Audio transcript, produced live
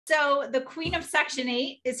So the queen of Section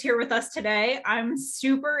 8 is here with us today. I'm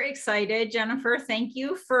super excited. Jennifer, thank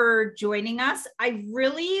you for joining us. I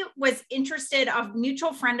really was interested, a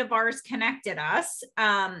mutual friend of ours connected us,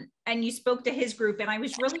 and you spoke to his group, and I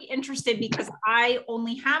was really interested because I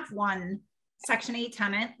only have one Section 8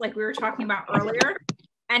 tenant, like we were talking about earlier,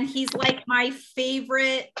 and he's like my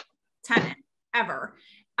favorite tenant ever.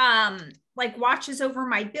 Like watches over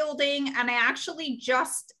my building, and I actually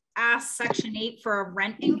just asked Section 8 for a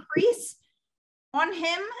rent increase on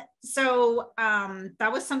him. So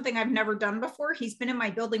that was something I've never done before. He's been in my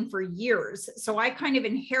building for years, so I kind of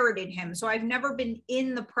inherited him. So I've never been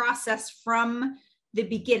in the process from the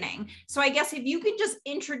beginning. So I guess if you can just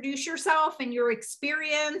introduce yourself and your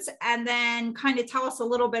experience, and then kind of tell us a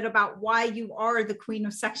little bit about why you are the queen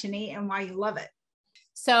of Section 8 and why you love it.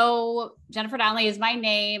 So Jennifer Donley is my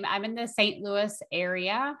name. I'm in the St. Louis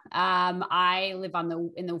area. I live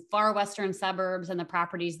in the far western suburbs, and the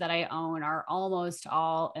properties that I own are almost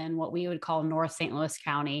all in what we would call North St. Louis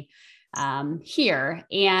County here.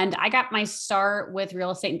 And I got my start with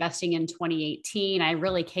real estate investing in 2018. I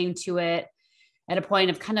really came to it at a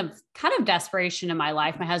point of kind of desperation in my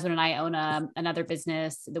life. My husband and I own another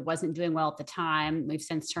business that wasn't doing well at the time. We've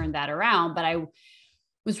since turned that around, but I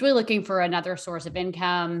was really looking for another source of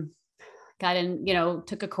income, got in,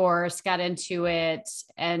 took a course, got into it,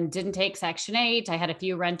 and didn't take Section 8. I had a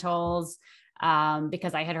few rentals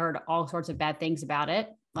because I had heard all sorts of bad things about it,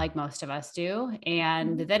 like most of us do.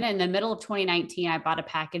 And then in the middle of 2019, I bought a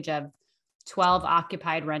package of 12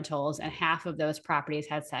 occupied rentals, and half of those properties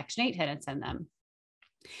had Section 8 tenants in them.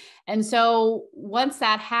 And so once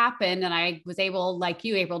that happened, and I was able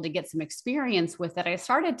to get some experience with it, I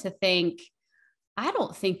started to think, I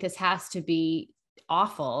don't think this has to be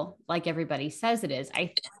awful like everybody says it is.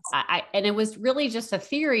 And it was really just a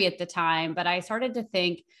theory at the time, but I started to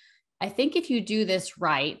think, I think if you do this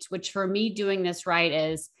right, which for me, doing this right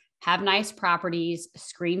is have nice properties,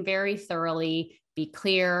 screen very thoroughly, be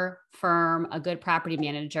clear, firm, a good property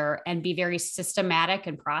manager, and be very systematic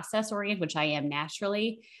and process oriented, which I am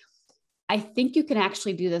naturally. I think you can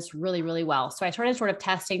actually do this really, really well. So I started sort of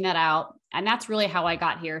testing that out, and that's really how I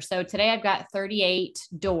got here. So today I've got 38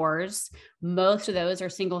 doors. Most of those are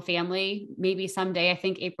single family. Maybe someday, I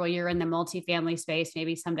think April, you're in the multifamily space.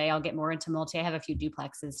 Maybe someday I'll get more into multi. I have a few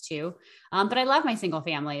duplexes too. But I love my single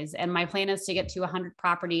families, and my plan is to get to 100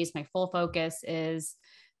 properties. My full focus is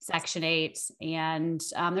Section 8. And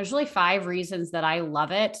there's really 5 reasons that I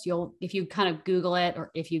love it. If you kind of Google it,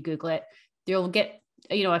 or if you Google it, you'll get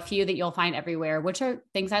a few that you'll find everywhere, which are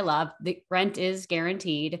things I love. The rent is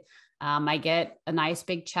guaranteed. I get a nice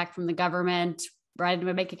big check from the government right into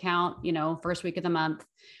my bank account, first week of the month.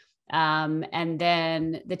 And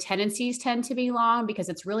then the tenancies tend to be long because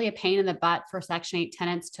it's really a pain in the butt for Section 8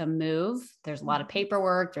 tenants to move. There's a lot of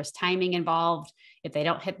paperwork. There's timing involved. If they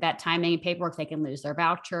don't hit that timing and paperwork, they can lose their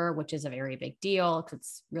voucher, which is a very big deal because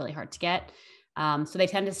it's really hard to get. So they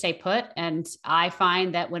tend to stay put. And I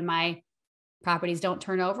find that when my properties don't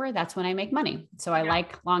turn over, that's when I make money. So I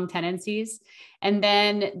like long tenancies. And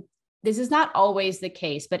then this is not always the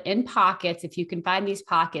case, but in pockets, if you can find these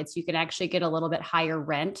pockets, you can actually get a little bit higher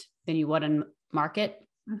rent than you would in market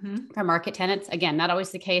for market tenants. Again, not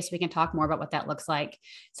always the case. We can talk more about what that looks like.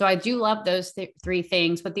 So I do love those 3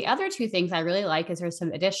 things. But the other 2 things I really like is there's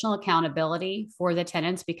some additional accountability for the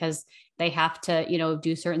tenants because they have to,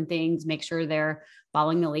 do certain things, make sure they're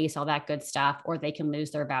following the lease, all that good stuff, or they can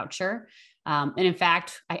lose their voucher. And in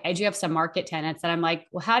fact, I do have some market tenants that I'm like,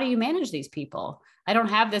 well, how do you manage these people? I don't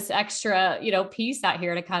have this extra, piece out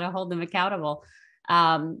here to kind of hold them accountable.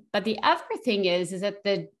 But the other thing is that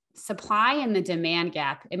the supply and the demand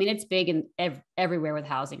gap, I mean, it's big in everywhere with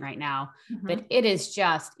housing right now, but it is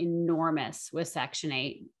just enormous with Section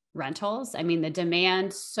 8 rentals. I mean, the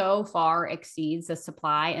demand so far exceeds the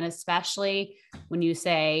supply. And especially when you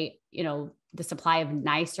say, the supply of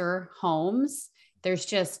nicer homes, there's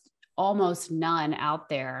just almost none out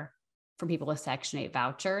there for people with Section 8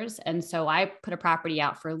 vouchers. And so I put a property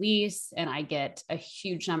out for lease, and I get a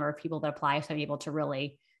huge number of people that apply. So I'm able to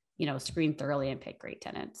really, screen thoroughly and pick great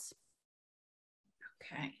tenants.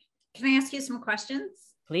 Okay. Can I ask you some questions?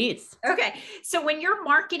 Please. Okay. So when you're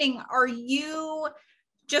marketing, are you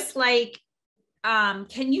just like,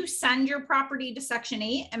 can you send your property to Section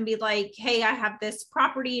 8 and be like, hey, I have this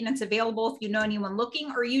property and it's available if you know anyone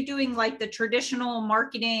looking? Or are you doing like the traditional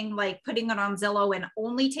marketing, like putting it on Zillow and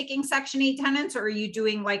only taking Section 8 tenants? Or are you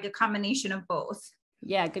doing like a combination of both?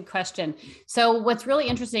 Yeah, good question. So what's really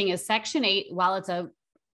interesting is Section 8, while it's a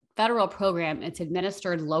federal program, it's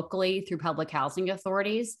administered locally through public housing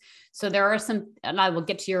authorities. So there are some, and I will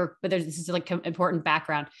get to this is like important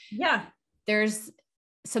background. Yeah. There's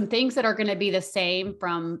some things that are going to be the same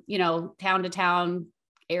from, town to town,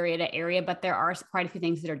 area to area, but there are quite a few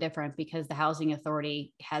things that are different because the housing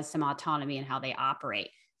authority has some autonomy in how they operate.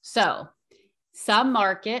 So some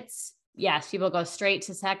markets, yes, people go straight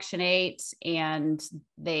to Section 8 and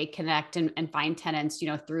they connect and find tenants,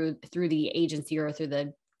 through the agency or through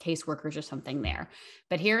the caseworkers or something there.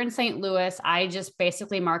 But here in St. Louis, I just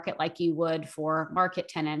basically market like you would for market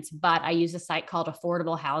tenants, but I use a site called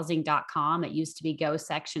affordablehousing.com. It used to be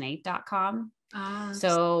gosection8.com.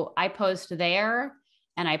 So I post there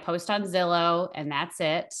and I post on Zillow, and that's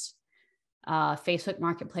it. Facebook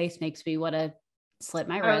Marketplace makes me want to slit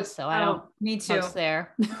my wrist. So I don't me too. post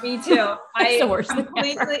there. Me too. I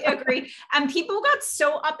completely agree. And people got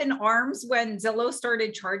so up in arms when Zillow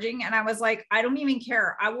started charging. And I was like, I don't even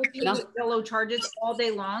care. I will pay what Zillow charges all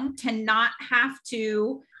day long to not have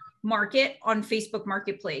to market on Facebook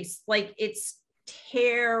Marketplace. Like, it's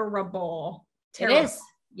terrible. It is.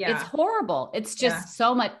 Yeah. It's horrible. It's just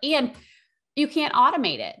so much. And you can't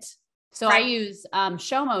automate it. So I use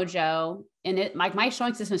Show Mojo, and my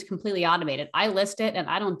showing system is completely automated. I list it and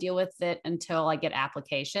I don't deal with it until I get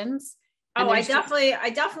applications. And I definitely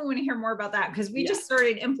want to hear more about that, because we just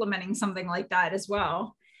started implementing something like that as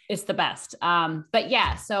well. It's the best. But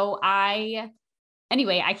yeah, so I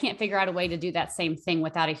can't figure out a way to do that same thing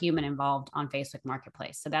without a human involved on Facebook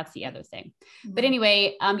Marketplace. So that's the other thing. Mm-hmm. But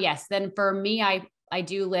anyway, yes, then for me, I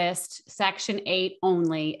do list Section 8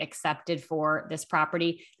 only accepted for this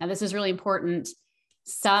property. Now, this is really important.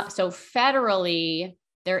 So federally,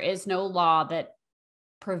 there is no law that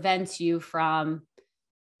prevents you from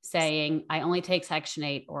saying, I only take Section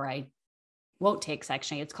 8 or I won't take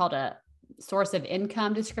Section 8. It's called a source of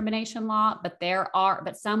income discrimination law,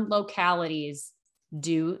 but some localities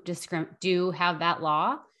do have that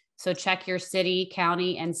law. So check your city,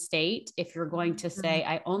 county, and state if you're going to say,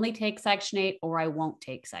 I only take Section 8 or I won't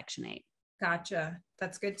take Section 8. Gotcha.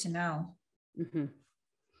 That's good to know. Mm-hmm.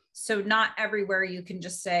 So not everywhere you can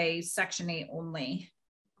just say Section 8 only.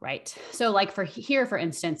 Right. So like for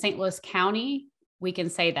instance, St. Louis County, we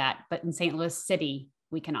can say that, but in St. Louis City,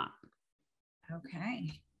 we cannot.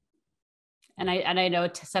 Okay. And I know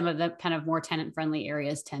some of the kind of more tenant-friendly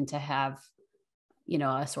areas tend to have,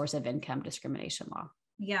 a source of income discrimination law.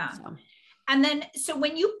 Yeah. And then, so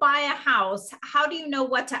when you buy a house, how do you know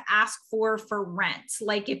what to ask for rent?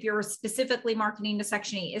 Like if you're specifically marketing to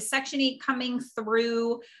Section 8, is Section 8 coming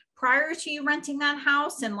through prior to you renting that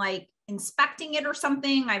house and like inspecting it or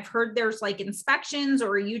something? I've heard there's like inspections,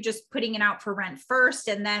 or are you just putting it out for rent first?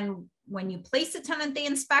 And then when you place a tenant, they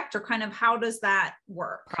inspect, or kind of how does that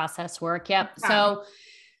work? Process work. Yep. Okay. So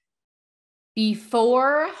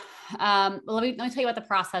before, let me tell you about the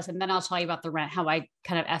process, and then I'll tell you about the rent, how I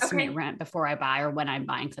kind of estimate rent before I buy or when I'm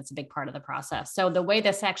buying, because that's a big part of the process. So the way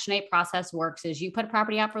the Section 8 process works is you put a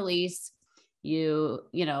property out for lease, you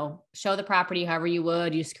show the property however you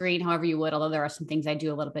would, you screen however you would, although there are some things I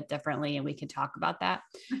do a little bit differently and we can talk about that.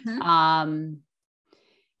 Mm-hmm.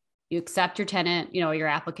 You accept your tenant, your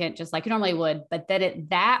applicant, just like you normally would. But then at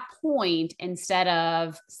that point, instead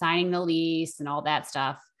of signing the lease and all that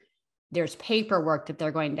stuff, there's paperwork that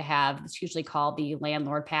they're going to have. It's usually called the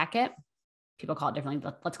landlord packet. People call it differently,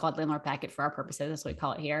 but let's call it landlord packet for our purposes. That's what we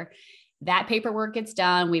call it here. That paperwork gets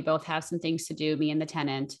done. We both have some things to do, me and the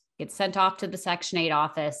tenant. Gets sent off to the Section 8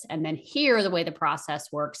 office. And then here, the way the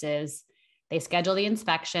process works is they schedule the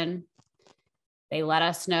inspection. They let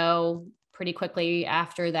us know pretty quickly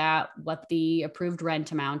after that what the approved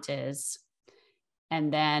rent amount is.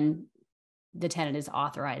 And then the tenant is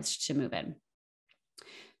authorized to move in.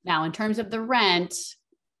 Now, in terms of the rent,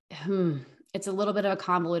 it's a little bit of a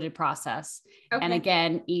convoluted process. Okay. And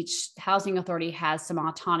again, each housing authority has some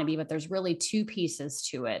autonomy, but there's really two pieces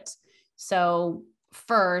to it. So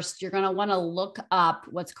first, you're going to want to look up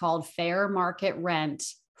what's called fair market rent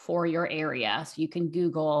for your area. So you can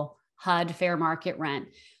Google HUD fair market rent.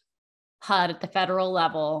 HUD at the federal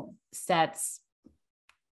level sets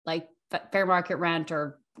like fair market rent,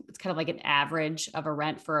 or it's kind of like an average of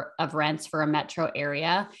rents for a metro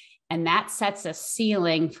area. And that sets a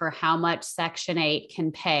ceiling for how much Section 8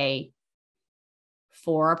 can pay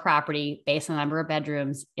for a property based on the number of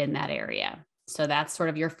bedrooms in that area. So that's sort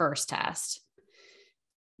of your first test.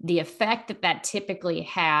 The effect that typically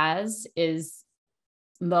has is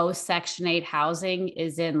most Section 8 housing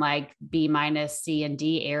is in like B minus C and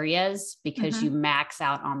D areas because you max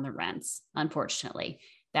out on the rents, unfortunately.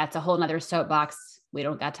 That's a whole nother soapbox. We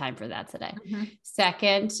don't got time for that today.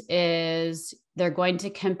 Second is they're going to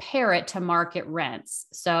compare it to market rents.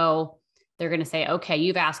 So they're going to say, okay,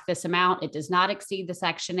 you've asked this amount. It does not exceed the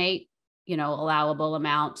Section 8, allowable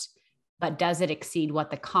amount. but does it exceed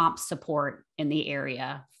what the comps support in the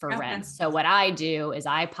area for Okay. rents? So what I do is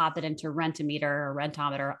I pop it into Rent-A-Meter or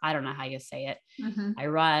Rentometer. I don't know how you say it. Mm-hmm. I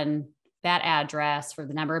run that address for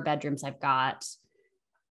the number of bedrooms I've got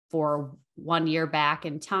for 1 year back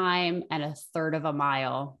in time and a third of a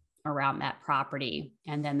mile around that property.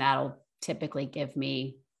 And then that'll typically give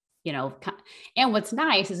me, and what's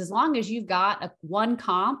nice is as long as you've got one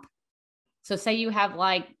comp. So say you have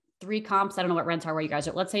like 3 comps. I don't know what rents are where you guys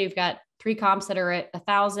are. Let's say you've got 3 comps that are at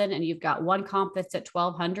 1,000 and you've got 1 comp that's at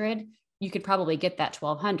 1,200. You could probably get that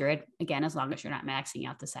 1,200 again, as long as you're not maxing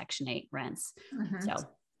out the Section 8 rents. Mm-hmm. So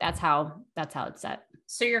that's how it's set.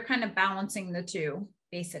 So you're kind of balancing the two,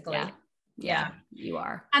 basically. Yeah, you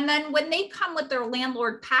are. And then when they come with their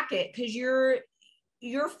landlord packet, because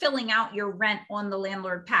you're filling out your rent on the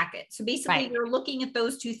landlord packet. So basically You're looking at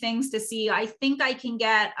those 2 things to see, I think I can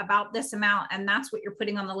get about this amount. And that's what you're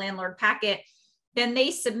putting on the landlord packet. Then they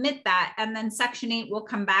submit that. And then Section 8 will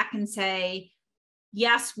come back and say,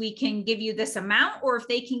 yes, we can give you this amount. Or if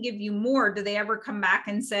they can give you more, do they ever come back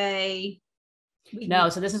and say, no?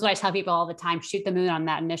 So this is what I tell people all the time, shoot the moon on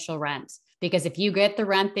that initial rent. Because if you get the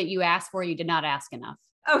rent that you asked for, you did not ask enough.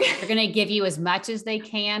 Okay. They're going to give you as much as they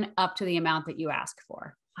can up to the amount that you ask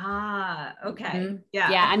for. Okay. Mm-hmm. Yeah.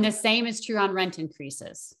 Yeah. And the same is true on rent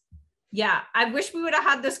increases. Yeah. I wish we would have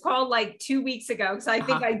had this call like 2 weeks ago. Cause I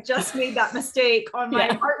think I just made that mistake on my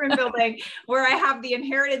apartment building where I have the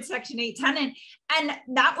inherited Section 8 tenant. And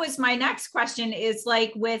that was my next question is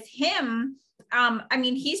like with him.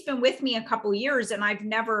 He's been with me a couple years and I've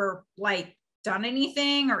never like done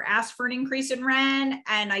anything or asked for an increase in rent.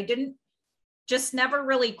 And I just never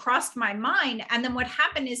really crossed my mind. And then what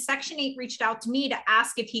happened is Section 8 reached out to me to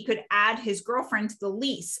ask if he could add his girlfriend to the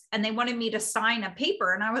lease. And they wanted me to sign a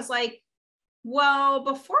paper. And I was like, well,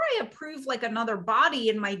 before I approve like another body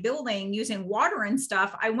in my building using water and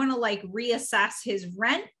stuff, I want to like reassess his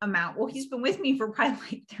rent amount. Well, he's been with me for probably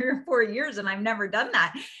like 3 or 4 years and I've never done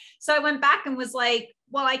that. So I went back and was like,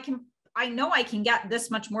 well, I know I can get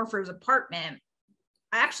this much more for his apartment.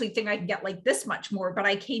 I actually think I can get like this much more, but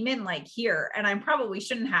I came in like here and I probably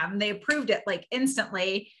shouldn't have. And they approved it like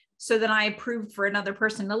instantly. So then I approved for another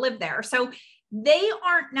person to live there. So they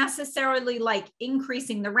aren't necessarily like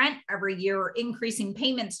increasing the rent every year or increasing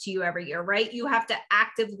payments to you every year, right? You have to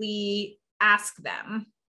actively ask them.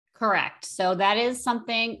 Correct. So that is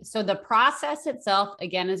something. So the process itself,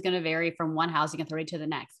 again, is going to vary from one housing authority to the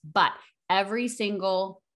next, but every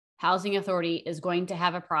single housing authority is going to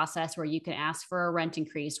have a process where you can ask for a rent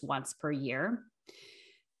increase once per year.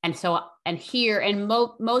 And so, and here, and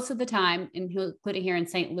most of the time, including here in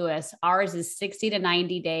St. Louis, ours is 60 to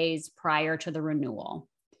 90 days prior to the renewal.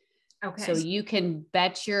 Okay. So you can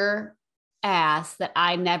bet your ass that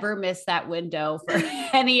I never miss that window for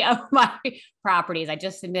any of my properties. I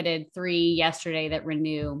just submitted 3 yesterday that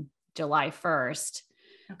renew July 1st.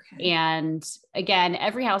 Okay. And again,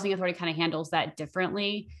 every housing authority kind of handles that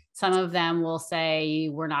differently. Some of them will say,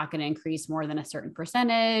 we're not going to increase more than a certain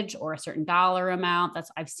percentage or a certain dollar amount.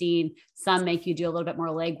 I've seen some make you do a little bit more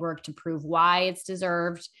legwork to prove why it's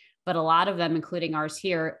deserved. But a lot of them, including ours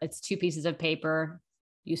here, it's 2 pieces of paper.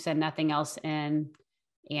 You send nothing else in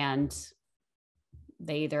and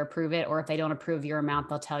they either approve it, or if they don't approve your amount,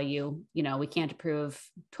 they'll tell you, we can't approve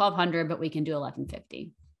 1,200, but we can do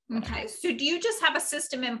 1,150. Okay. So do you just have a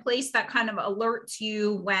system in place that kind of alerts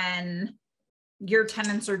you when your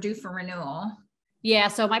tenants are due for renewal? Yeah.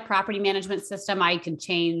 So my property management system, I can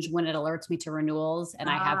change when it alerts me to renewals, and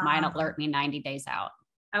I have mine alert me 90 days out.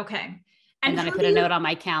 Okay. And then I put a note on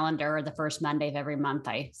my calendar the first Monday of every month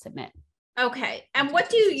I submit. Okay. And what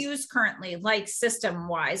do you use currently, like system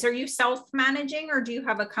wise? Are you self-managing or do you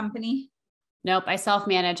have a company? Nope. I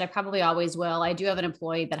self-manage. I probably always will. I do have an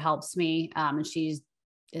employee that helps me. And she's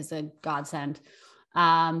is a godsend.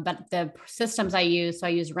 But the systems I use, so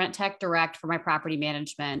I use Rent Tech Direct for my property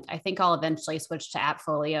management. I think I'll eventually switch to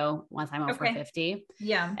AppFolio once I'm over 50.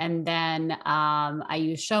 Yeah. And then I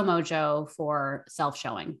use Show Mojo for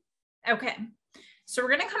self-showing. Okay. So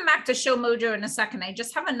we're going to come back to Show Mojo in a second. I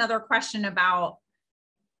just have another question about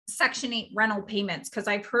Section 8 rental payments, because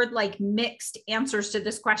I've heard like mixed answers to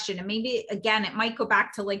this question. And maybe, again, it might go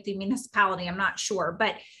back to like the municipality. I'm not sure.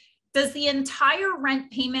 But does the entire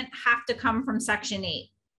rent payment have to come from Section 8?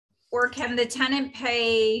 Or can the tenant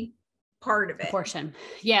pay part of it? A portion.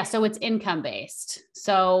 Yeah. So it's income based.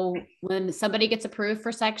 So when somebody gets approved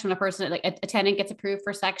for section, a person, like a tenant gets approved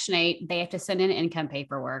for Section 8, they have to send in income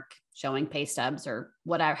paperwork showing pay stubs or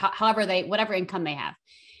whatever, whatever income they have.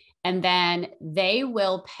 And then they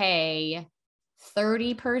will pay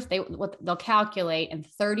 30%, they'll calculate, and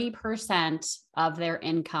 30% of their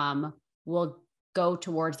income will go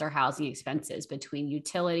towards their housing expenses between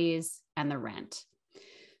utilities and the rent.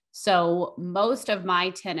 So most of my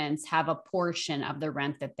tenants have a portion of the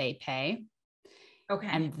rent that they pay. Okay.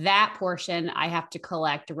 And that portion I have to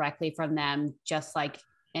collect directly from them, just like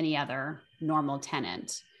any other normal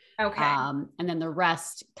tenant. Okay. And then the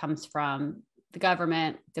rest comes from the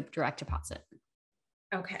government, the direct deposit.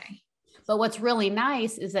 Okay. But what's really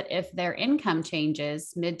nice is that if their income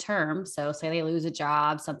changes midterm, so say they lose a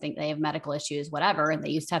job, something, they have medical issues, whatever, and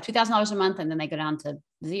they used to have $2,000 a month and then they go down to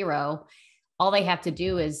zero, all they have to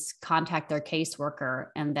do is contact their caseworker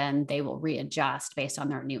and then they will readjust based on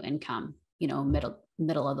their new income,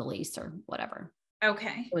 middle of the lease or whatever.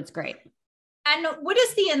 Okay. So it's great. And what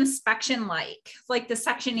is the inspection like the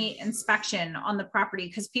Section 8 inspection on the property?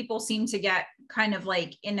 Because people seem to get kind of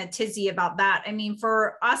like in a tizzy about that. I mean,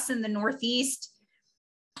 for us in the Northeast,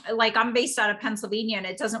 like I'm based out of Pennsylvania, and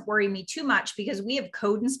it doesn't worry me too much because we have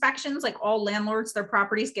code inspections. Like all landlords, their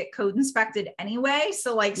properties get code inspected anyway.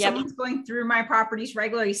 So like someone's going through my properties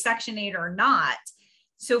regularly, Section 8 or not.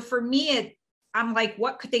 So for me, I'm like,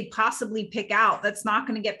 what could they possibly pick out that's not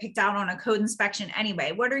going to get picked out on a code inspection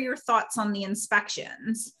anyway? What are your thoughts on the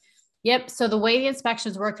inspections? Yep. So the way the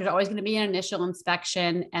inspections work, there's always going to be an initial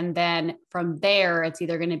inspection. And then from there, it's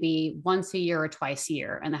either going to be once a year or twice a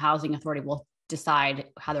year. And the housing authority will decide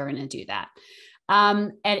how they're going to do that.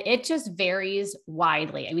 And it just varies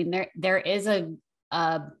widely. I mean, there is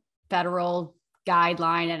a federal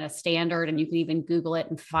guideline and a standard, and you can even Google it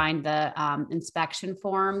and find the inspection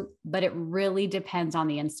form, but it really depends on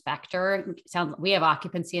the inspector. We have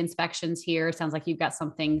occupancy inspections here. It sounds like you've got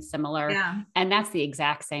something similar. Yeah. And that's the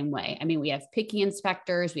exact same way. I mean, we have picky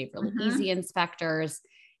inspectors, we have really easy inspectors,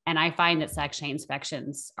 and I find that Section 8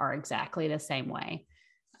 inspections are exactly the same way.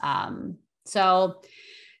 So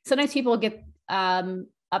sometimes people get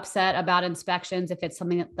upset about inspections if it's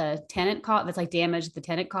something that the tenant caused, if it's like damage that the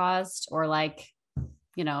tenant caused, or like,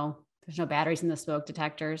 there's no batteries in the smoke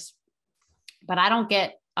detectors. But I don't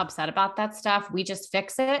get upset about that stuff. We just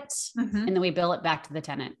fix it and then we bill it back to the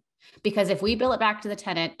tenant. Because if we bill it back to the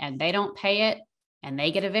tenant and they don't pay it and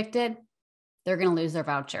they get evicted, they're going to lose their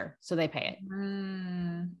voucher. So they pay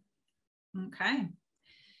it. Okay.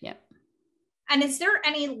 Yep. And is there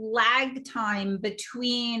any lag time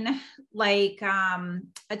between like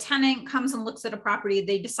a tenant comes and looks at a property,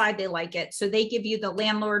 they decide they like it, so they give you the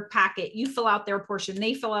landlord packet, you fill out their portion,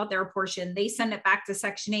 they fill out their portion, they send it back to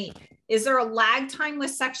Section 8. Is there a lag time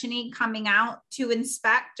with Section 8 coming out to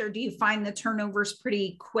inspect, or do you find the turnovers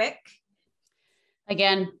pretty quick?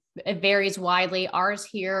 Again, it varies widely. Ours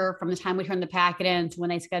here, from the time we turn the packet in to when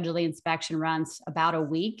they schedule the inspection, runs about a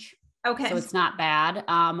week. Okay. So it's not bad.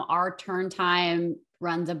 Our turn time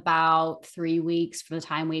runs about 3 weeks from the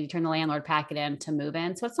time we turn the landlord packet in to move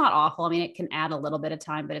in. So it's not awful. I mean, it can add a little bit of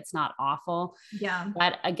time, but it's not awful. Yeah.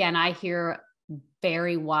 But again, I hear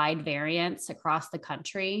very wide variance across the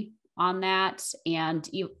country on that. And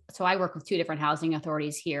so I work with 2 different housing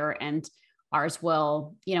authorities here, and ours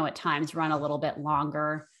will, at times run a little bit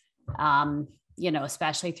longer,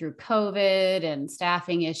 especially through COVID and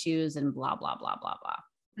staffing issues and blah, blah, blah, blah, blah.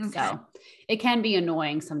 Okay. So it can be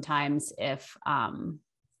annoying sometimes if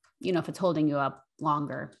it's holding you up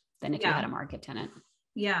longer than if you had a market tenant.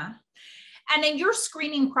 Yeah. And in your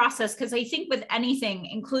screening process, because I think with anything,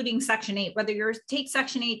 including Section 8, whether you're take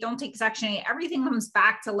Section 8, don't take Section 8, everything comes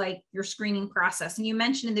back to like your screening process. And you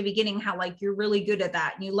mentioned in the beginning how like you're really good at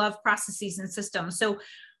that and you love processes and systems. So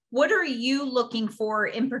what are you looking for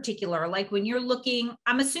in particular? Like when you're looking,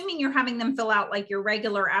 I'm assuming you're having them fill out like your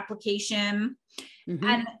regular application.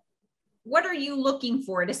 And what are you looking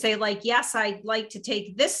for to say like, yes, I'd like to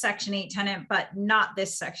take this Section 8 tenant, but not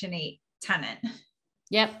this Section 8 tenant?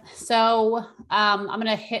 Yep. So I'm going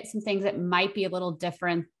to hit some things that might be a little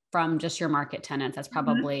different from just your market tenants. That's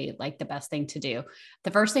probably like the best thing to do.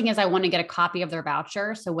 The first thing is I want to get a copy of their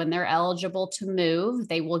voucher. So when they're eligible to move,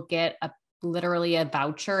 they will get literally a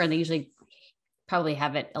voucher, and they usually probably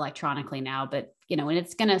have it electronically now, but and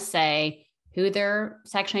it's going to say who their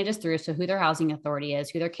Section 8 is through. So who their housing authority is,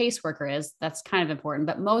 who their caseworker is. That's kind of important,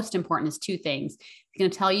 but most important is 2 things. It's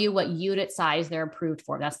going to tell you what unit size they're approved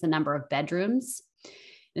for. That's the number of bedrooms.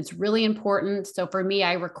 It's really important. So for me,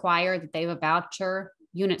 I require that they have a voucher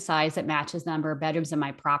unit size that matches the number of bedrooms in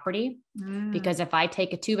my property. Because if I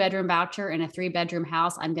take a 2-bedroom voucher in a 3-bedroom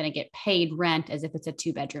house, I'm going to get paid rent as if it's a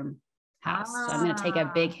 2-bedroom house. So I'm going to take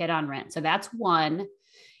a big hit on rent. So that's one.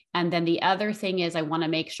 And then the other thing is I want to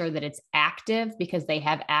make sure that it's active, because they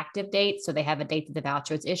have active dates. So they have a date that the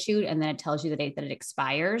voucher is issued, and then it tells you the date that it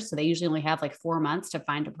expires. So they usually only have like 4 months to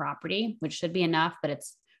find a property, which should be enough, but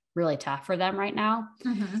it's really tough for them right now.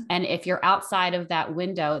 And if you're outside of that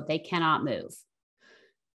window, they cannot move.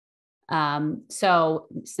 So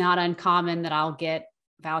it's not uncommon that I'll get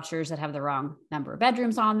vouchers that have the wrong number of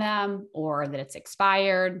bedrooms on them or that it's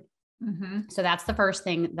expired. So that's the first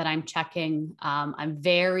thing that I'm checking. I'm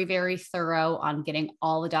very, very thorough on getting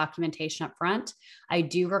all the documentation up front. I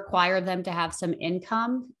do require them to have some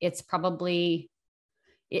income. It's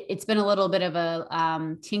been a little bit of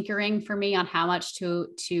a tinkering for me on how much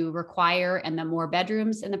to require. And the more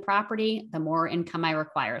bedrooms in the property, the more income I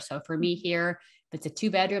require. So for me here, if it's a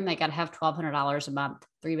 2-bedroom, they got to have $1,200 a month,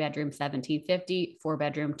 3-bedroom, $1,750,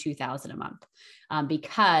 4-bedroom, $2,000 a month,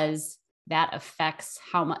 because that affects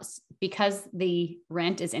how much, because the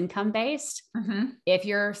rent is income based. If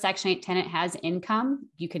your Section 8 tenant has income,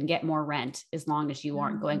 you can get more rent as long as you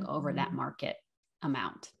aren't going over that market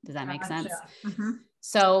amount. Does that make sense?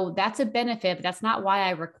 So that's a benefit, but that's not why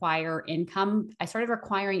I require income. I started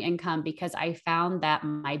requiring income because I found that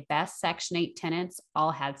my best Section 8 tenants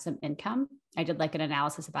all had some income. I did like an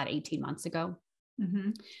analysis about 18 months ago.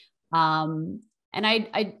 And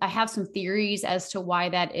I have some theories as to why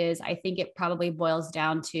that is. I think it probably boils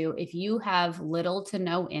down to, if you have little to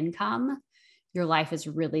no income, your life is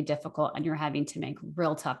really difficult and you're having to make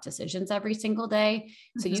real tough decisions every single day.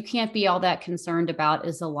 So you can't be all that concerned about,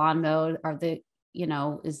 is the lawn mowed, or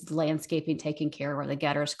is landscaping taken care of, or the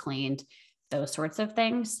gutters cleaned, those sorts of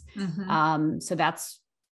things. So that's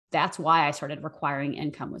why I started requiring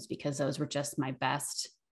income, was because those were just my best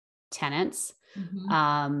tenants.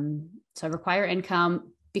 So I require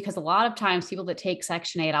income because a lot of times people that take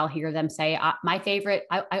Section 8, I'll hear them say,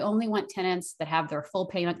 I only want tenants that have their full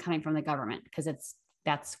payment coming from the government, because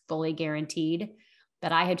that's fully guaranteed.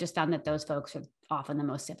 But I have just found that those folks are often the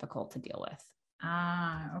most difficult to deal with.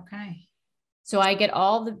 Okay. So I get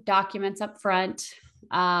all the documents up front.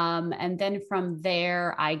 And then from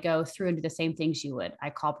there, I go through and do the same things you would. I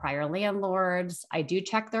call prior landlords. I do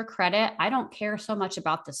check their credit. I don't care so much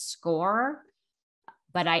about the score,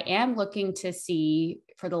 but I am looking to see,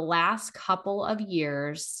 for the last couple of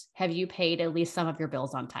years, have you paid at least some of your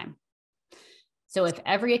bills on time? So if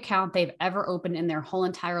every account they've ever opened in their whole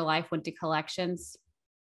entire life went to collections,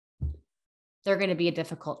 they're going to be a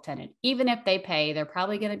difficult tenant. Even if they pay, they're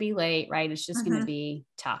probably going to be late, right? It's just going to be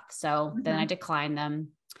tough. So then I decline them.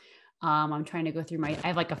 I'm trying to go through I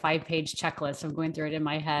have like a 5-page checklist. I'm going through it in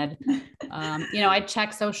my head. I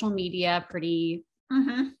check social media pretty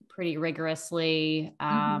rigorously.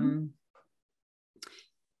 I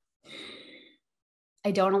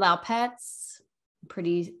don't allow pets. I'm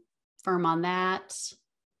pretty firm on that.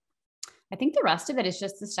 I think the rest of it is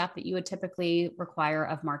just the stuff that you would typically require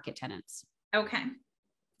of market tenants. Okay.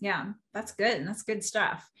 Yeah, that's good. That's good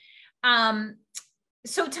stuff.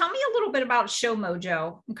 So tell me a little bit about Show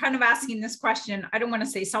Mojo. I'm kind of asking this question, I don't want to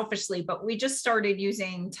say selfishly, but we just started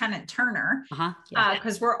using Tenant Turner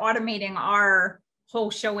because we're automating our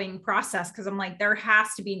whole showing process. Cause I'm like, there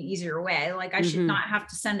has to be an easier way. Like I should not have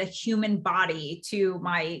to send a human body to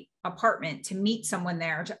my apartment to meet someone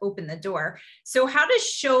there to open the door. So how does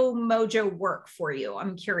Show Mojo work for you?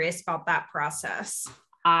 I'm curious about that process.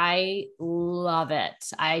 I love it.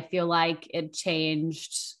 I feel like it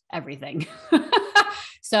changed everything.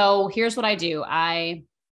 So here's what I do. I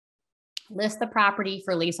list the property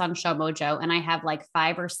for lease on Show Mojo, and I have like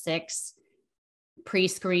 5 or 6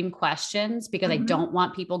 pre-screen questions because I don't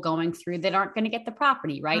want people going through that aren't going to get the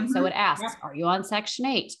property, right? So it asks, are you on Section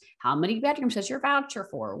 8? How many bedrooms is your voucher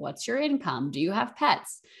for? What's your income? Do you have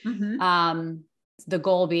pets? The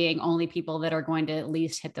goal being only people that are going to at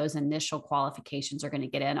least hit those initial qualifications are going to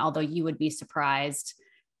get in. Although you would be surprised.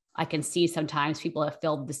 I can see sometimes people have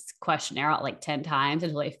filled this questionnaire out like 10 times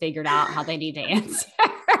until they figured out how they need to answer.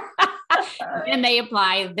 Then they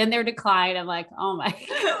apply, then they're declined. I'm like, oh my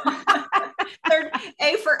God. They're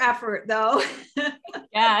A for effort though.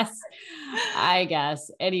 Yes, I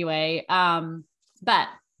guess. Anyway, but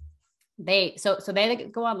they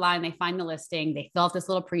go online, they find the listing, they fill out this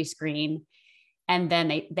little pre-screen, and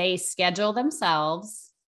then they schedule themselves.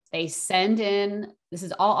 They send in, this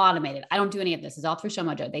is all automated. I don't do any of this. It's all through Show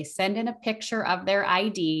Mojo. They send in a picture of their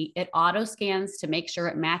ID. It auto scans to make sure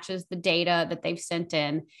it matches the data that they've sent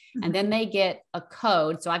in. And then they get a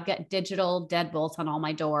code. So I've got digital deadbolts on all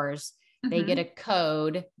my doors. They get a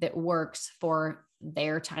code that works for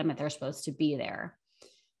their time that they're supposed to be there.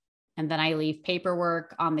 And then I leave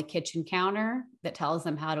paperwork on the kitchen counter that tells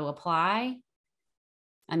them how to apply.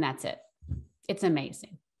 And that's it. It's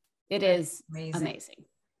amazing. It is amazing.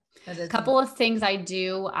 A couple of things I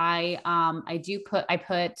do. I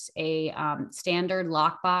put a standard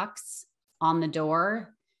lockbox on the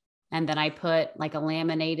door. And then I put like a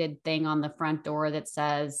laminated thing on the front door that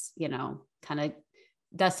says, kind of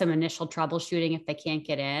does some initial troubleshooting if they can't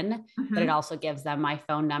get in, but it also gives them my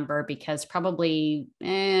phone number because probably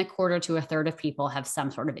a quarter to a third of people have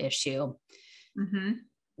some sort of issue,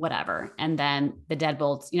 whatever. And then the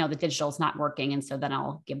deadbolts, you know, the digital's not working. And so then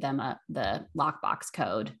I'll give them the lockbox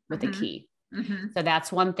code with a key. So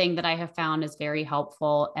that's one thing that I have found is very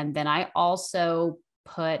helpful. And then I also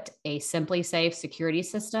put a Simply Safe security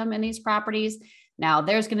system in these properties. Now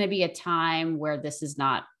there's going to be a time where this is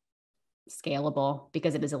not scalable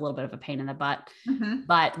because it is a little bit of a pain in the butt.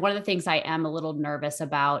 But one of the things I am a little nervous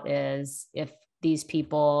about is if these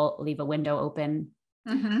people leave a window open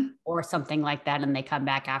or something like that, and they come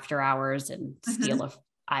back after hours and steal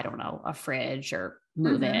a fridge or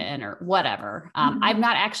move in or whatever. I've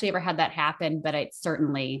not actually ever had that happen, but it's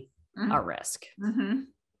certainly a risk.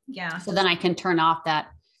 Yeah. So then I can turn off that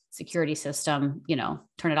security system, you know,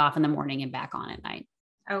 turn it off in the morning and back on at night.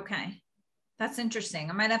 Okay. That's interesting.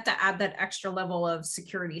 I might have to add that extra level of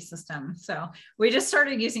security system. So we just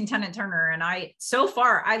started using Tenant Turner and so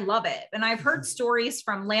far I love it. And I've heard stories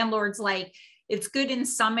from landlords, like it's good in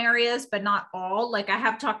some areas, but not all. Like I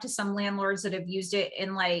have talked to some landlords that have used it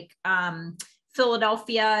in like,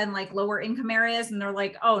 Philadelphia and like lower income areas. And they're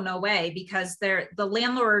like, oh, no way, because the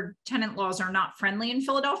landlord tenant laws are not friendly in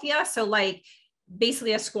Philadelphia. So like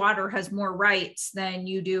basically a squatter has more rights than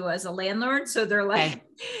you do as a landlord. So they're like,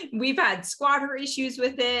 we've had squatter issues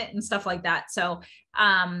with it and stuff like that. So,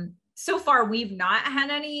 so far we've not had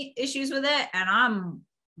any issues with it and I'm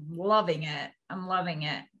loving it. I'm loving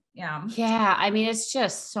it. Yeah. Yeah. I mean, it's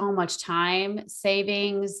just so much time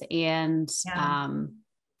savings and,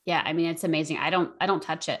 yeah, I mean, it's amazing. I don't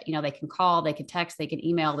touch it. You know, they can call, they can text, they can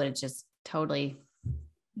email, but it just totally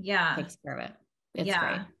takes care of it. It's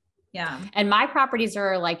great. Yeah. And my properties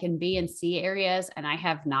are like in B and C areas, and I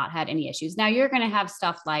have not had any issues. Now you're going to have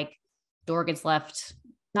stuff like door gets left,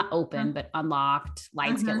 not open, but unlocked,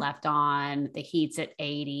 lights get left on, the heat's at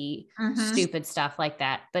 80, stupid stuff like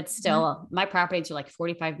that. But still, my properties are like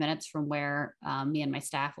 45 minutes from where me and my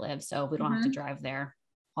staff live. So we don't have to drive there.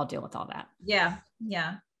 I'll deal with all that. Yeah.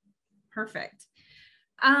 Yeah. Perfect.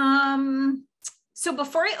 So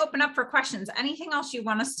before I open up for questions, anything else you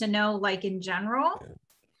want us to know, like in general?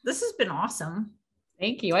 This has been awesome.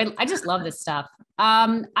 Thank you. I just love this stuff.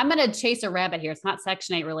 I'm going to chase a rabbit here. It's not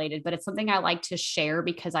Section 8 related, but it's something I like to share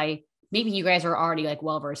because maybe you guys are already like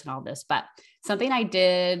well-versed in all this, but something I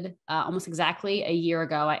did almost exactly a year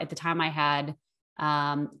ago. At the time I had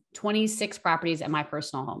 26 properties at my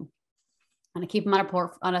personal home, and I keep them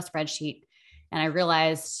on a spreadsheet. And I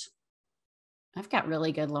realized I've got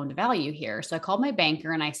really good loan to value here. So I called my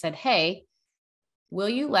banker and I said, hey, will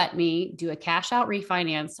you let me do a cash out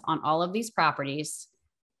refinance on all of these properties,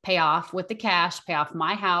 pay off with the cash, pay off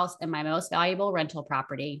my house and my most valuable rental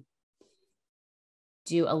property,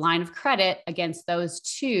 do a line of credit against those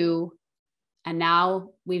two. And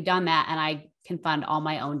now we've done that and I can fund all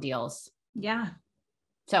my own deals. Yeah.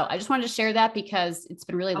 So I just wanted to share that because it's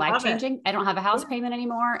been really life-changing. I don't have a house payment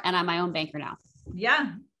anymore and I'm my own banker now.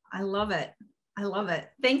 Yeah. I love it. I love it.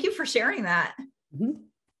 Thank you for sharing that.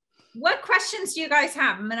 What questions do you guys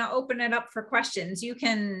have? I'm going to open it up for questions. You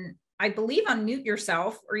can, I believe, unmute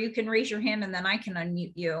yourself, or you can raise your hand and then I can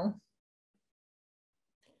unmute you.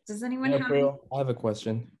 Does anyone have? I have a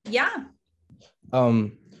question. Yeah.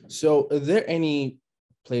 So is there any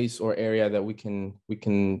place or area that we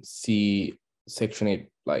can see Section 8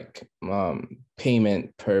 like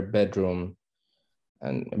payment per bedroom?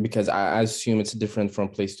 And because I assume it's different from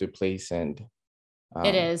place to place, and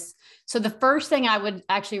it is. So the first thing I would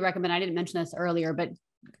actually recommend, I didn't mention this earlier, but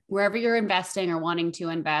wherever you're investing or wanting to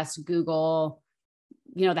invest, Google,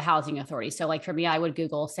 the housing authority. So like for me, I would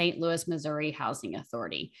Google St. Louis, Missouri Housing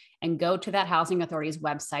Authority and go to that housing authority's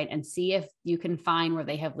website and see if you can find where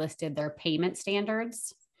they have listed their payment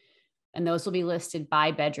standards. And those will be listed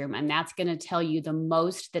by bedroom. And that's going to tell you the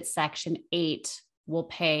most that Section 8 will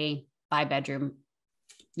pay by bedroom,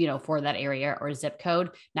 for that area or zip code.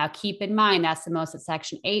 Now, keep in mind, that's the most that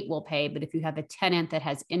Section 8 will pay. But if you have a tenant that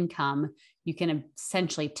has income, you can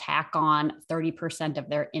essentially tack on 30% of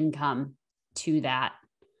their income to that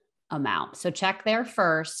amount. So check there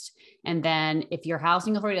first. And then if your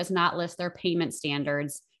housing authority does not list their payment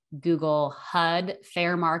standards, Google HUD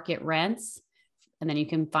fair market rents, and then you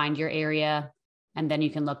can find your area, and then you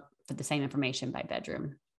can look for the same information by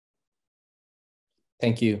bedroom.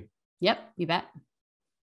 Thank you. Yep, you bet.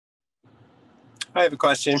 I have a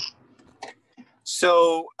question.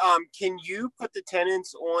 So can you put the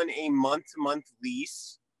tenants on a month-to-month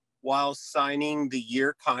lease while signing the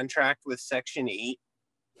year contract with Section 8?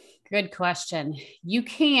 Good question. You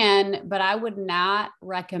can, but I would not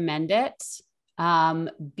recommend it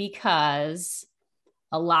because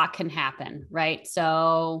a lot can happen, right?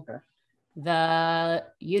 So the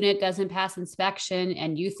unit doesn't pass inspection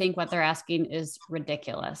and you think what they're asking is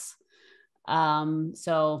ridiculous.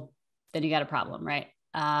 So then you got a problem, right?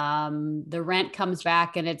 The rent comes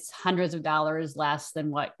back and it's hundreds of dollars less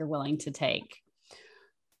than what you're willing to take.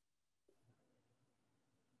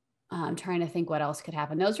 I'm trying to think what else could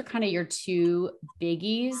happen. Those are kind of your two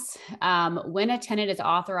biggies. When a tenant is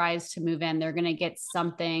authorized to move in, they're going to get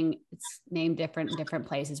something, it's named different in different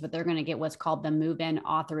places, but they're going to get what's called the move-in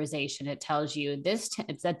authorization. It tells you this,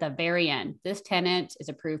 it's at the very end. This tenant is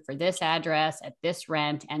approved for this address at this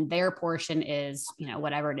rent, and their portion is, you know,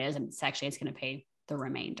 whatever it is, and Section 8 is going to pay the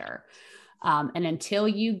remainder. And until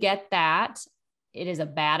you get that, it is a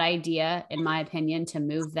bad idea, in my opinion, to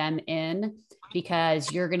move them in,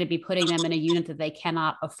 because you're going to be putting them in a unit that they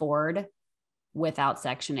cannot afford without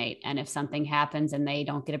Section 8. And if something happens and they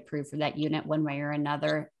don't get approved for that unit one way or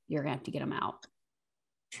another, you're going to have to get them out.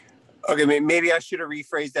 Okay, maybe I should have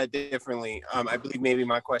rephrased that differently. I believe maybe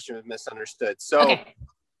my question was misunderstood. So Okay.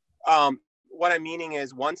 What I'm meaning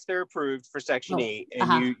is, once they're approved for Section 8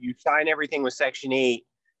 and you sign everything with Section 8,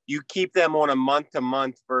 you keep them on a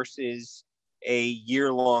month-to-month versus a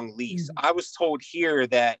year-long lease. I was told here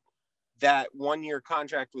that 1 year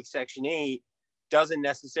contract with Section 8 doesn't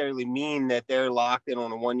necessarily mean that they're locked in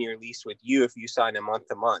on a 1 year lease with you if you sign a month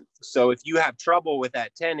to month. So if you have trouble with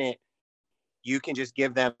that tenant, you can just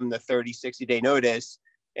give them the 30, 60-day notice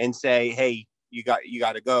and say, hey, you got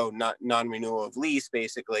to go, not non-renewal of lease,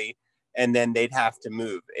 basically. And then they'd have to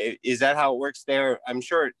move. Is that how it works there? I'm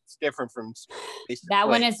sure it's different from that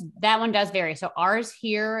one does vary. So ours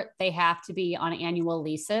here, they have to be on annual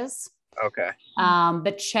leases. Okay.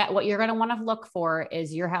 But what you're going to want to look for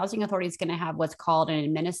is your housing authority is going to have what's called an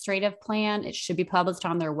administrative plan. It should be published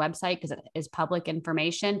on their website because it is public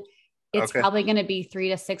information. It's probably going to be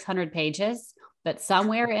 300 to 600 pages, but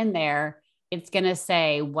somewhere in there, it's going to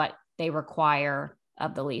say what they require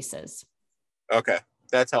of the leases. Okay.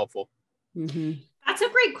 That's helpful. Mm-hmm. That's a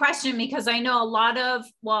great question, because I know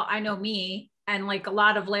I know me, and like a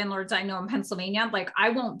lot of landlords I know in Pennsylvania, like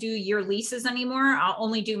I won't do year leases anymore. I'll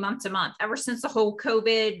only do month to month. Ever since the whole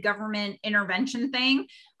COVID government intervention thing,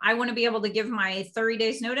 I want to be able to give my 30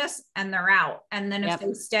 days notice and they're out. And then if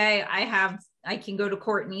they stay, I can go to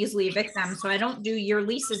court and easily evict them. So I don't do year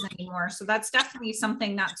leases anymore. So that's definitely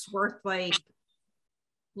something that's worth like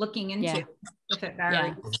looking into if it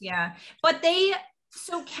varies. Yeah. But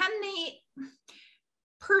can they,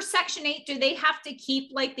 per Section 8, do they have to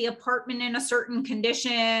keep like the apartment in a certain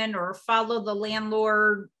condition or follow the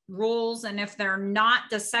landlord rules? And if they're not,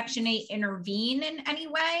 does Section 8 intervene in any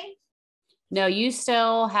way? No, you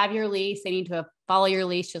still have your lease. They need to follow your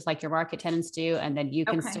lease just like your market tenants do. And then you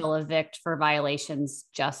can still evict for violations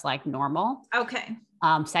just like normal. Okay.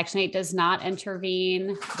 Section 8 does not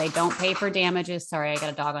intervene. They don't pay for damages. Sorry, I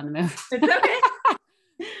got a dog on the move. It's okay.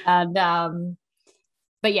 And,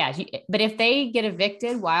 but if they get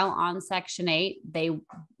evicted while on Section 8, they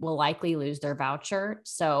will likely lose their voucher.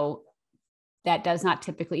 So that does not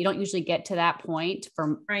typically, you don't usually get to that point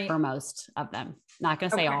for most of them. Not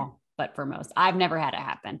going to say all, but for most. I've never had it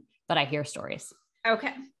happen, but I hear stories.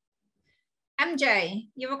 Okay. MJ,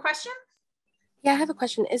 you have a question? Yeah, I have a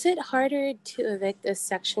question. Is it harder to evict a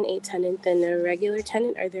Section 8 tenant than a regular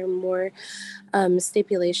tenant? Are there more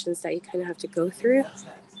stipulations that you kind of have to go through?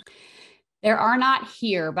 There are not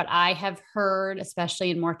here, but I have heard, especially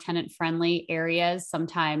in more tenant-friendly areas,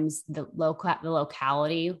 sometimes the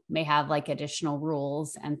locality may have like additional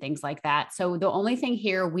rules and things like that. So the only thing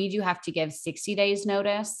here, we do have to give 60 days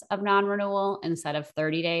notice of non-renewal instead of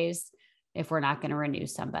 30 days if we're not going to renew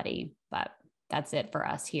somebody. But that's it for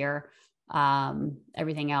us here.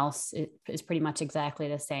 Everything else is pretty much exactly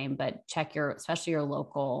the same, but check especially your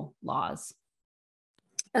local laws.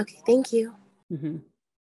 Okay, thank you. Mm-hmm.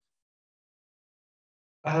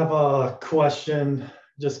 I have a question,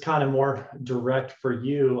 just kind of more direct for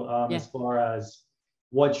you, as far as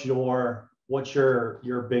what's your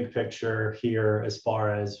big picture here, as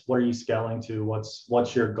far as what are you scaling to?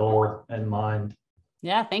 What's your goal in mind?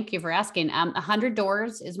 Yeah, thank you for asking. 100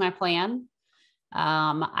 doors is my plan.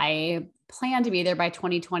 I plan to be there by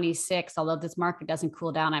 2026, although this market doesn't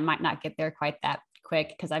cool down. I might not get there quite that quick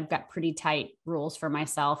because I've got pretty tight rules for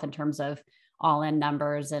myself in terms of all-in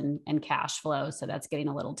numbers and cash flow. So that's getting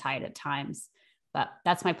a little tight at times, but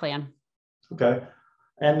that's my plan. Okay.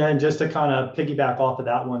 And then just to kind of piggyback off of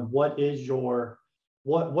that one, what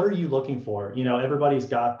are you looking for? You know, everybody's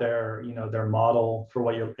got their model for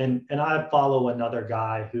what you're, and I follow another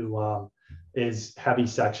guy who is heavy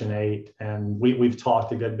Section 8, and we've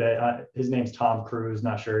talked a good bit. His name's Tom Cruise.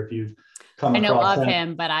 Not sure if you've come across him. I know of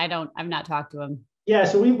him, but I've not talked to him. Yeah,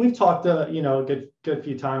 so we've talked you know, a good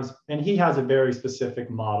few times, and he has a very specific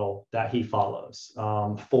model that he follows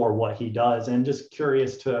for what he does. And just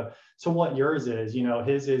curious to what yours is. You know,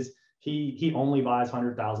 his is he only buys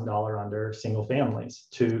 $100,000 under single families,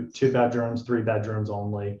 two bedrooms, 3 bedrooms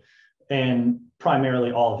only, and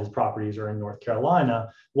primarily all of his properties are in North Carolina.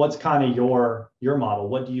 What's kind of your model?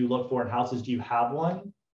 What do you look for in houses? Do you have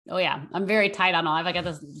one? Oh yeah, I'm very tight on all. I've got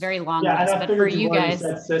this very long Yeah, list, and I but for figured you guys,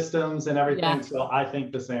 set systems and everything. Yeah. So I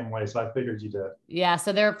think the same way. So I figured you did. Yeah.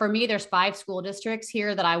 So for me, there's 5 school districts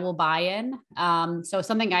here that I will buy in. So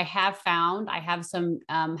something I have found, I have some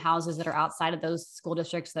houses that are outside of those school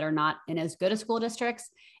districts that are not in as good as school districts.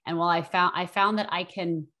 And while I found that I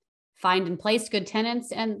can find and place good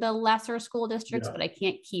tenants in the lesser school districts, but I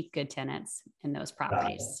can't keep good tenants in those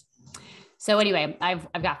properties. So anyway, I've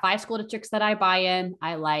got 5 school districts that I buy in.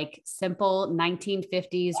 I like simple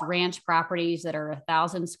 1950s ranch properties that are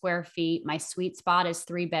 1,000 square feet. My sweet spot is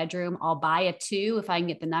 3 bedroom. I'll buy a 2 if I can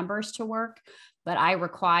get the numbers to work, but I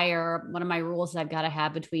require, one of my rules is I've got to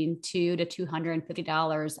have between $200 to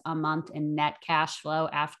 $250 a month in net cash flow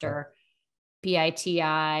after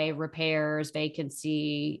PITI, repairs,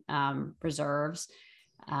 vacancy, reserves.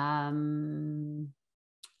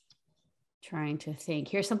 Trying to think.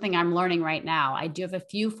 Here's something I'm learning right now. I do have a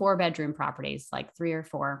few 4-bedroom properties, like 3 or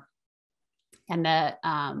 4. And the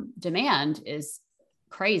demand is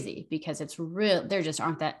crazy because it's real. There just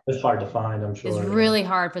aren't that. It's hard to find, I'm sure. It's really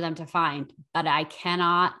hard for them to find, but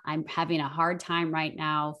I'm having a hard time right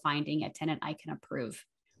now finding a tenant I can approve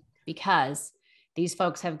because these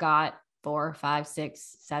folks have got 4, 5,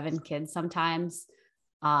 6, 7 kids sometimes.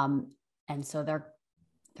 And so they're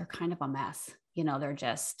kind of a mess. You know, their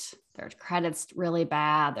credit's really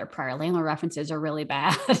bad. Their prior landlord references are really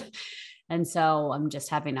bad. And so I'm just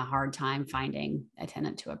having a hard time finding a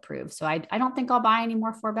tenant to approve. So I don't think I'll buy any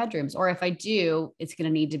more 4 bedrooms, or if I do, it's going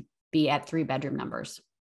to need to be at 3 bedroom numbers.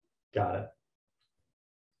 Got it.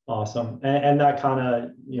 Awesome. And that kind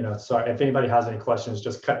of, you know, sorry, if anybody has any questions,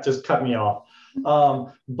 just cut me off.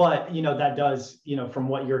 But, you know, that does, you know, from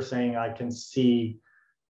what you're saying, I can see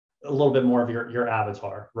a little bit more of your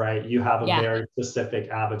avatar, right? You have a very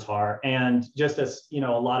specific avatar. And just as, you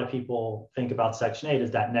know, a lot of people think about Section 8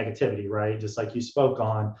 is that negativity, right? Just like you spoke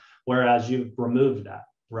on, whereas you've removed that,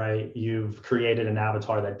 right? You've created an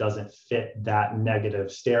avatar that doesn't fit that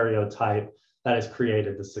negative stereotype that has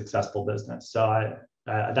created the successful business. So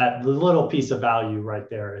that little piece of value right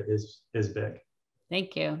there is big.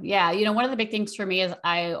 Thank you. Yeah. You know, one of the big things for me is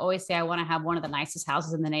I always say I want to have one of the nicest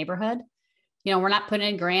houses in the neighborhood. You know, we're not putting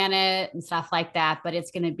in granite and stuff like that, but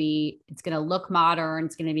it's going to look modern.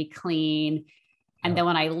 It's going to be clean. And then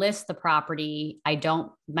when I list the property,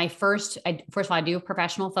 first of all, I do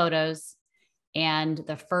professional photos, and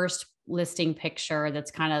the first listing picture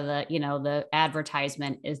that's kind of the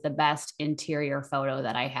advertisement is the best interior photo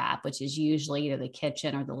that I have, which is usually either the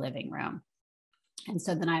kitchen or the living room. And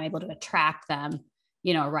so then I'm able to attract them,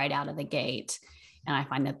 you know, right out of the gate. And I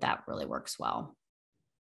find that really works well.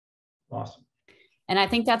 Awesome. And I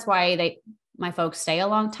think that's why my folks stay a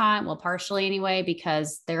long time. Well, partially anyway,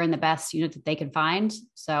 because they're in the best unit that they can find.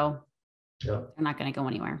 So they're not going to go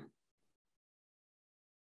anywhere.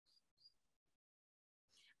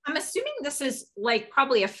 I'm assuming this is like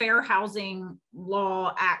probably a Fair Housing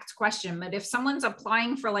Law Act question, but if someone's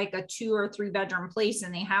applying for like a 2 or 3 bedroom place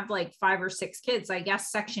and they have like 5 or 6 kids, I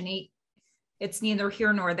guess Section 8, it's neither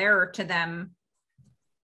here nor there to them.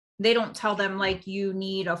 They don't tell them like you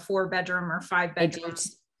need a 4 bedroom or 5 bedroom.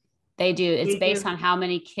 They do. It's based on how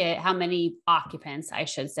many occupants, I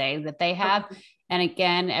should say, that they have. Okay. And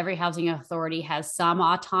again, every housing authority has some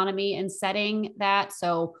autonomy in setting that.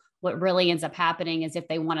 So what really ends up happening is if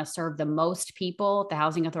they want to serve the most people, the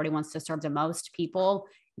housing authority wants to serve the most people,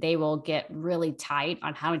 they will get really tight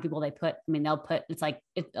on how many people they put. I mean, they'll put, it's like,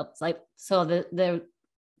 so the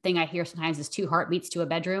thing I hear sometimes is 2 heartbeats to a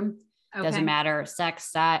bedroom. Okay. Doesn't matter,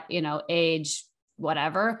 sex, age,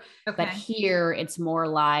 whatever. Okay. But here it's more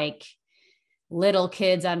like little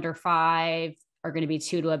kids under 5 are going to be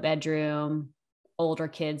 2 to a bedroom, older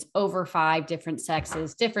kids over 5, different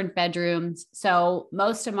sexes, different bedrooms. So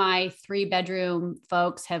most of my 3 bedroom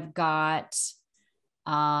folks have got,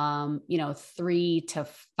 3 to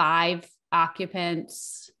 5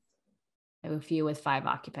 occupants. I have a few with 5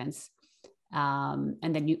 occupants. And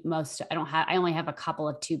then I only have a couple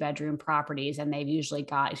of 2 bedroom properties, and it's usually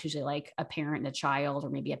like a parent and a child, or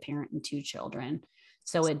maybe a parent and 2 children.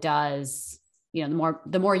 So it does, the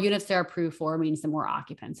more units they're approved for means the more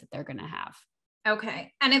occupants that they're going to have.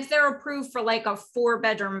 Okay. And if they're approved for like a 4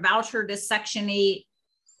 bedroom voucher to Section 8,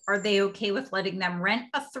 are they okay with letting them rent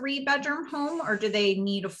a 3 bedroom home, or do they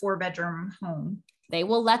need a 4 bedroom home? they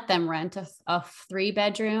will let them rent a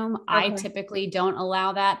 3-bedroom. Okay. I typically don't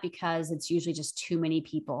allow that because it's usually just too many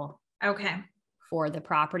people. Okay. For the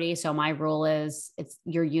property. So my rule is it's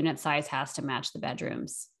your unit size has to match the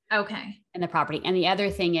bedrooms. Okay. In the property. And the other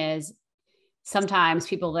thing is sometimes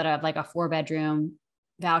people that have like a 4-bedroom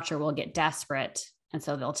voucher will get desperate. And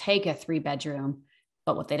so they'll take a 3-bedroom,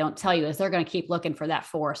 but what they don't tell you is they're going to keep looking for that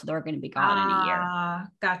 4. So they're going to be gone in a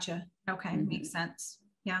year. Gotcha. Okay. Makes sense.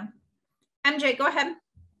 Yeah. MJ, go ahead.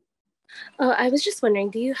 Oh, I was just wondering,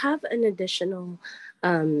 do you have an additional,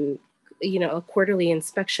 a quarterly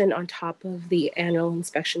inspection on top of the annual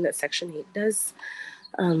inspection that Section 8 does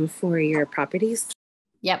for your properties?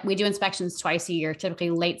 Yep. We do inspections twice a year,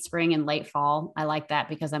 typically late spring and late fall. I like that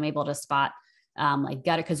because I'm able to spot like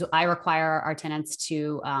gutter, because I require our tenants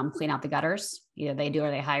to clean out the gutters. Either they do or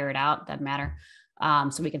they hire it out, doesn't matter.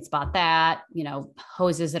 So we can spot that,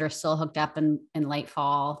 hoses that are still hooked up in late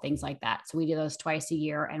fall, things like that. So we do those twice a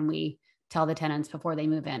year and we tell the tenants before they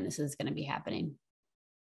move in, this is going to be happening.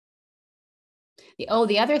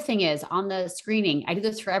 The other thing is on the screening, I do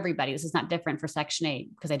this for everybody. This is not different for Section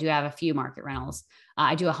 8 because I do have a few market rentals.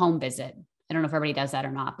 I do a home visit. I don't know if everybody does that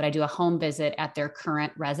or not, but I do a home visit at their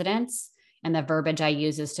current residence. And the verbiage I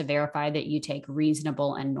use is to verify that you take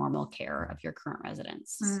reasonable and normal care of your current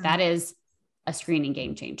residents. That is a screening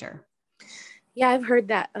game changer. Yeah, I've heard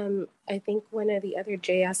that. I think one of the other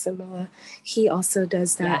JSMLA, he also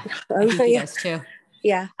does that. Yeah, I think he does too.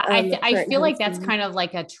 Yeah. I feel like that's kind of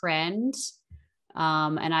like a trend.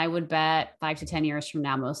 And I would bet 5 to 10 years from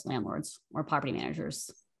now, most landlords or property managers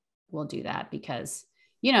will do that because,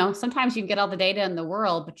 sometimes you can get all the data in the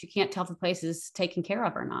world, but you can't tell if the place is taken care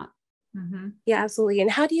of or not. Mm-hmm. Yeah, absolutely.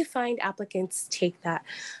 And how do you find applicants take that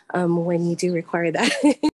when you do require that?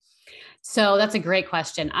 So that's a great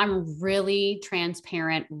question. I'm really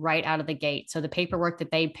transparent right out of the gate. So the paperwork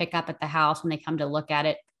that they pick up at the house when they come to look at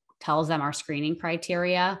it tells them our screening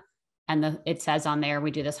criteria. And it says on there,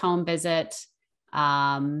 we do this home visit.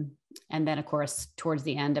 And then of course, towards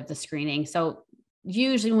the end of the screening. So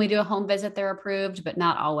usually when we do a home visit, they're approved, but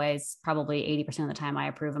not always. Probably 80% of the time I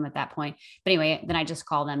approve them at that point. But anyway, then I just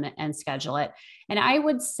call them and schedule it. And I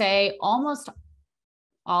would say almost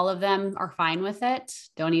all of them are fine with it.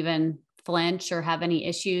 Don't even flinch or have any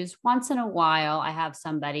issues. Once in a while, I have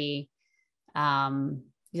somebody,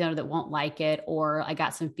 that won't like it, or I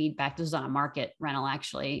got some feedback. This was on a market rental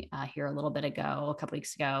actually here a little bit ago, a couple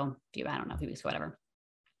weeks ago, a few weeks, whatever.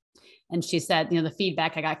 And she said, the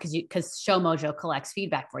feedback I got, because Show Mojo collects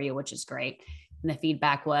feedback for you, which is great. And the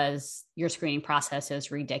feedback was your screening process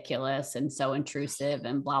is ridiculous and so intrusive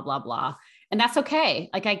and blah, blah, blah. And that's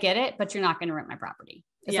okay. Like I get it, but you're not going to rent my property.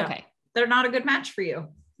 It's okay. They're not a good match for you.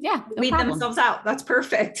 Yeah. Weed themselves out. That's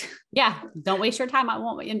perfect. Yeah. Don't waste your time. I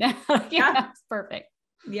won't. Yeah. It's perfect.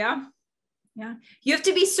 Yeah. Yeah. You have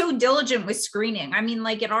to be so diligent with screening. I mean,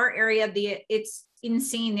 like in our area, it's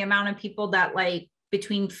insane the amount of people that like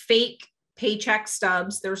between fake paycheck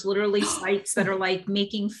stubs, there's literally sites that are like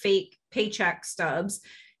making fake paycheck stubs.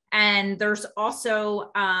 And there's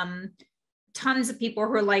also tons of people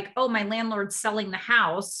who are like, oh, my landlord's selling the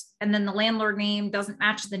house. And then the landlord name doesn't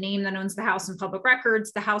match the name that owns the house in public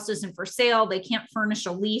records. The house isn't for sale. They can't furnish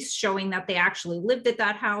a lease showing that they actually lived at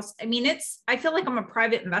that house. I mean, I feel like I'm a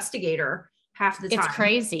private investigator half the time. It's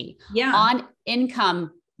crazy. Yeah. On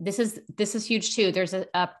income, this is huge too. There's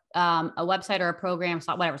a website or a program,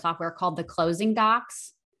 software called the Closing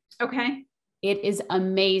Docs. Okay. It is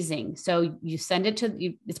amazing. So you send it to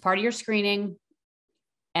you. It's part of your screening.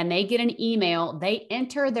 And they get an email, they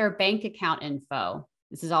enter their bank account info.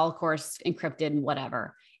 This is all, of course, encrypted and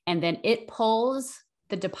whatever. And then it pulls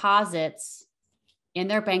the deposits in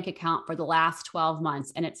their bank account for the last 12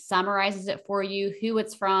 months. And it summarizes it for you, who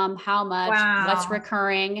it's from, how much, what's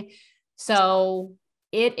recurring. So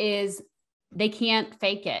they can't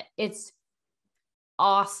fake it. It's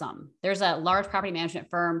awesome. There's a large property management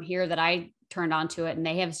firm here that I turned on to it, and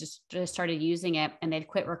they have just started using it, and they've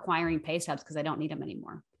quit requiring pay stubs because I don't need them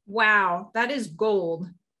anymore. Wow. That is gold.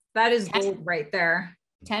 That is gold right there.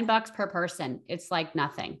 $10 per person. It's like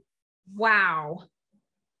nothing. Wow.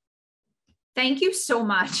 Thank you so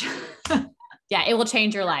much. Yeah. It will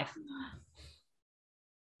change your life.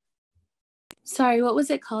 Sorry, what was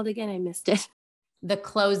it called again? I missed it. The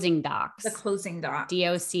Closing Docs. The Closing Docs.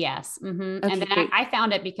 DOCS. Mm-hmm. Okay, and then I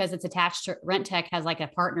found it because it's attached to Rent Tech has like a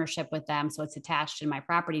partnership with them. So it's attached in my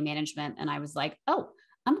property management. And I was like, oh,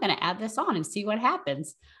 I'm going to add this on and see what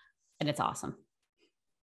happens. And it's awesome.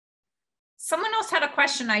 Someone else had a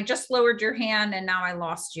question. I just lowered your hand and now I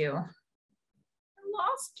lost you.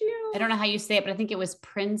 I don't know how you say it, but I think it was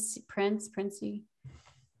Princey.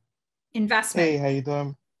 Investment. Hey, how you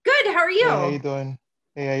doing? Good. How are you? Hey, how you doing?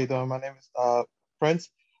 Hey, how you doing? My name is Prince.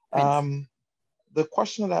 Prince. The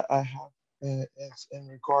question that I have is in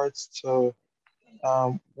regards to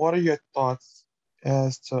what are your thoughts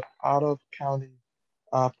as to out of county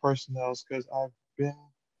personnel? Because I've been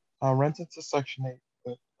rented to Section 8,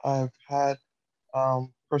 but I've had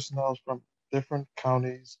personnel from different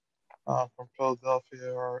counties, from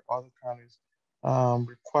Philadelphia or other counties,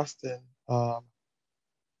 requesting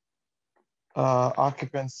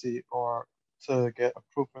occupancy or to get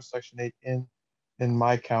approved for Section 8 in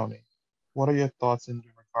my county. What are your thoughts in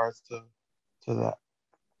regards to that?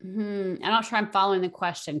 I'm not sure I'm following the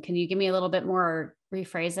question. Can you give me a little bit more or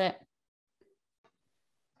rephrase it?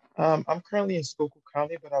 I'm currently in Schuylkill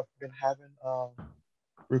County, but I've been having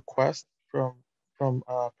requests from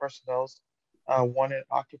personnel wanting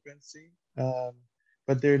occupancy,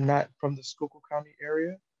 but they're not from the Schuylkill County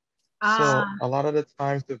area. So a lot of the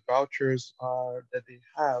times the vouchers that they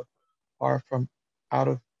have are from out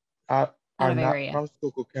of area. from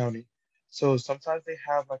Schuylkill County. So sometimes they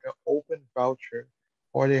have like an open voucher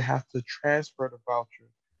or they have to transfer the voucher.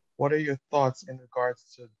 What are your thoughts in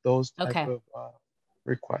regards to those type of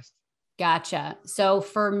requests? Gotcha. So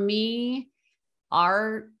for me,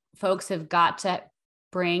 our folks have got to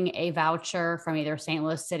bring a voucher from either St.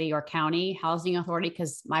 Louis City or County Housing Authority,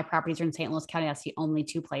 because my properties are in St. Louis County. That's the only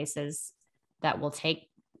two places that will take,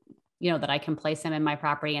 that I can place them in my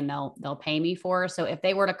property and they'll pay me for. So if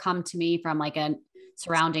they were to come to me from like a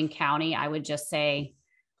surrounding county, I would just say,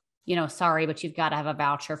 sorry, but you've got to have a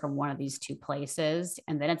voucher from one of these two places.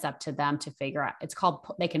 And then it's up to them to figure out, it's called,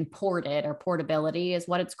 they can port it, or portability is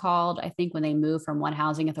what it's called. I think when they move from one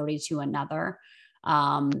housing authority to another,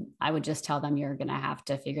 I would just tell them you're going to have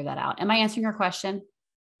to figure that out. Am I answering your question?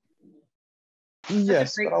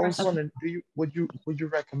 Yes, but I was wondering, would you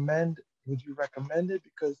recommend it?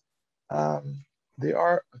 Because there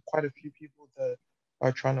are quite a few people that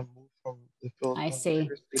are trying to move from the Philadelphia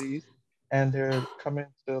cities, and they're coming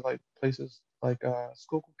to like places like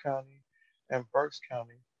Schuylkill County and Berks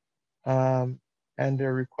County, and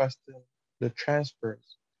they're requesting the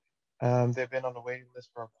transfers. They've been on the waiting list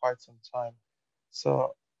for quite some time.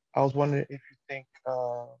 So I was wondering if you think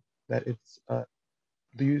that it's,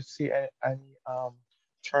 do you see any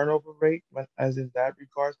turnover rate as in that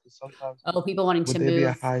regards? Because sometimes people wanting to move. Would there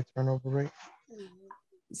be a high turnover rate?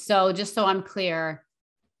 So just so I'm clear,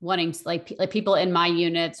 wanting like people in my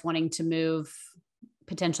units wanting to move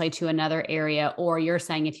potentially to another area, or you're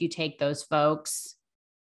saying if you take those folks,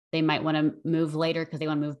 they might want to move later because they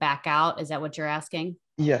want to move back out. Is that what you're asking?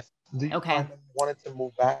 Yes. Do you find them wanting to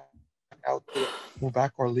move back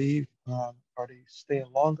or leave? Are they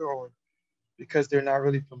staying longer, or because they're not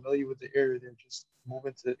really familiar with the area, they're just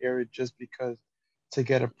moving to the area just because to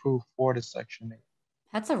get approved for the Section 8?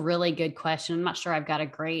 That's a really good question. I'm not sure I've got a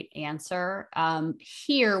great answer.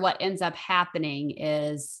 Here, what ends up happening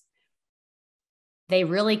is they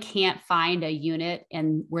really can't find a unit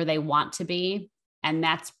in where they want to be. And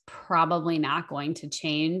that's probably not going to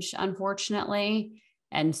change, unfortunately.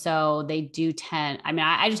 And so they do tend,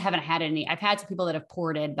 I just haven't had any, I've had some people that have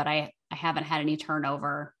ported, but I haven't had any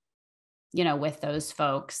turnover, with those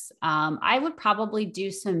folks. I would probably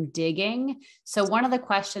do some digging. So one of the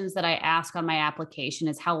questions that I ask on my application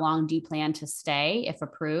is, how long do you plan to stay if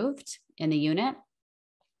approved in the unit?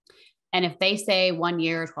 And if they say 1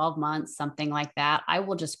 year, 12 months, something like that, I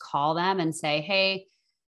will just call them and say, hey,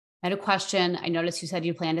 I had a question. I noticed you said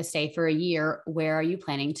you plan to stay for a year. Where are you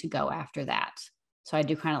planning to go after that? So I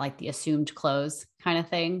do kind of like the assumed close kind of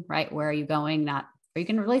thing, right? Where are you going? Not, are you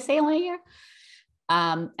going to really stay only a year?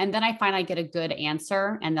 And then I find I get a good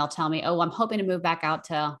answer and they'll tell me, oh, I'm hoping to move back out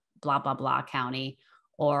to blah, blah, blah county,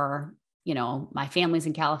 or, my family's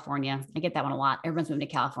in California. I get that one a lot. Everyone's moving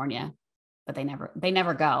to California, but they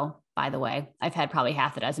never go, by the way. I've had probably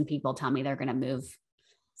half a dozen people tell me they're going to move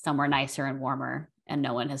somewhere nicer and warmer, and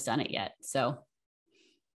no one has done it yet. So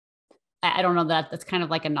I don't know, that's kind of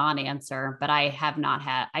like a non-answer, but I have not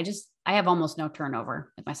had, I have almost no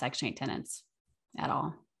turnover with my Section 8 tenants at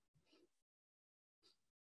all.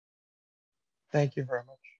 Thank you very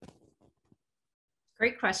much.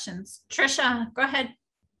 Great questions. Trisha, go ahead.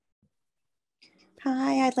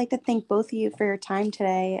 Hi, I'd like to thank both of you for your time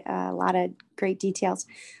today. A lot of great details.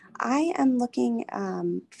 I am looking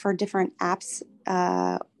for different apps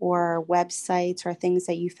or websites or things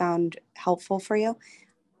that you found helpful for you.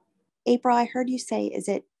 April, I heard you say, is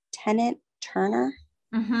it Tenant Turner?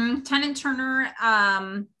 Mm-hmm. Tenant Turner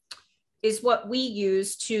is what we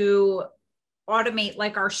use to automate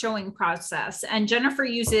like our showing process. And Jennifer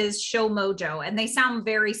uses Show Mojo, and they sound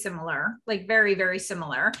very similar, like very, very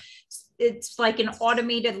similar. it's like an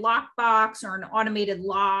automated lockbox or an automated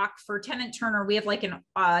lock. For Tenant Turner, we have like an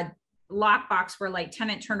lockbox where like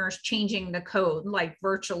Tenant Turner's changing the code like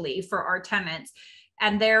virtually for our tenants.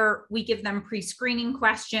 And there we give them pre-screening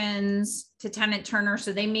questions to Tenant Turner.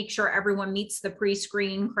 So they make sure everyone meets the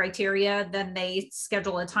pre-screen criteria. Then they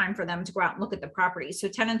schedule a time for them to go out and look at the property. So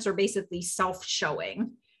tenants are basically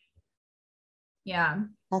self-showing. Yeah.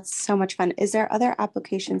 That's so much fun. Is there other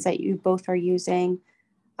applications that you both are using?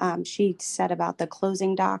 She said about the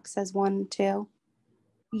closing docs as one too.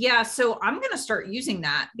 Yeah. So I'm going to start using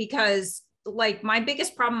that because like my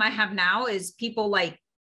biggest problem I have now is people like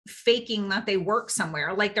faking that they work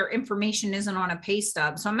somewhere, like their information isn't on a pay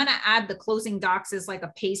stub. So I'm going to add the closing docs as like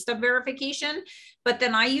a pay stub verification, but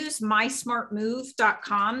then I use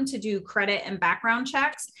mysmartmove.com to do credit and background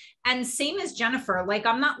checks. And same as Jennifer, like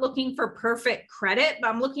I'm not looking for perfect credit, but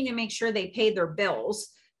I'm looking to make sure they pay their bills.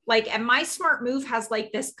 Like, and My Smart Move has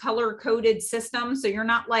like this color coded system. So you're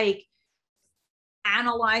not like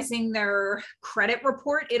analyzing their credit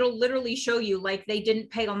report. It'll literally show you like they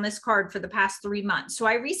didn't pay on this card for the past 3 months. So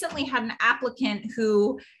I recently had an applicant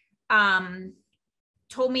who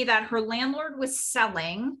told me that her landlord was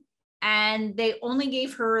selling and they only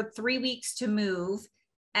gave her 3 weeks to move.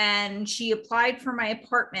 And she applied for my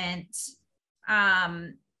apartment,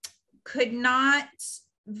 could not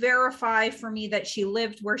verify for me that she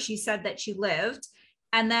lived where she said that she lived.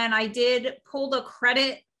 And then I did pull the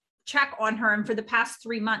credit check on her, and for the past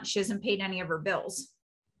 3 months she hasn't paid any of her bills,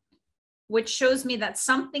 which shows me that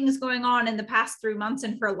something's going on in the past 3 months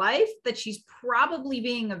in her life, that she's probably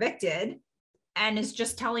being evicted and is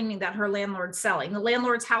just telling me that her landlord's selling. The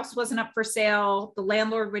landlord's house wasn't up for sale. The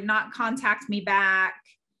landlord would not contact me back,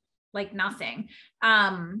 like nothing.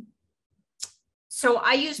 So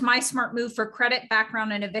I use My Smart Move for credit,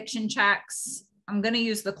 background, and eviction checks. I'm going to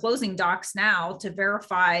use the closing docs now to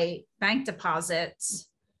verify bank deposits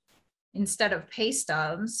instead of pay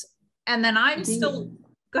stubs. And then I'm still,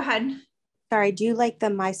 go ahead. Sorry, do you like the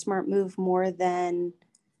My Smart Move more than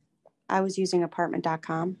I was using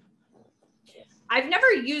apartment.com? I've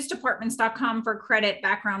never used apartments.com for credit,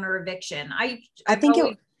 background, or eviction. I think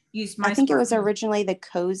it was Move. Originally the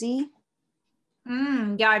Cozy.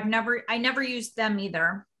 Yeah, I never used them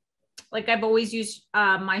either. Like I've always used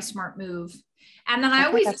My Smart Move. And then I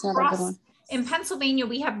always cross, in Pennsylvania,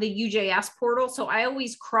 we have the UJS portal. So I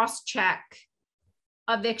always cross-check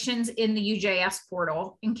evictions in the UJS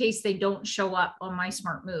portal in case they don't show up on My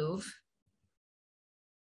Smart Move.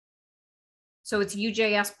 So it's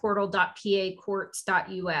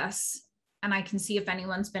ujsportal.pacourts.us, and I can see if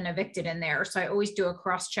anyone's been evicted in there. So I always do a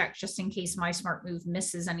cross-check just in case My Smart Move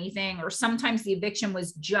misses anything, or sometimes the eviction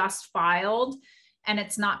was just filed and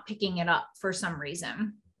it's not picking it up for some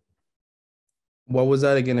reason. What was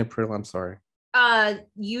that again, April? I'm sorry.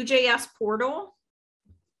 UJS portal.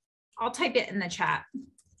 I'll type it in the chat.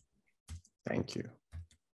 Thank you.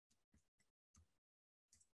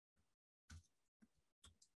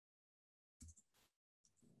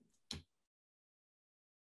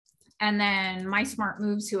 And then My Smart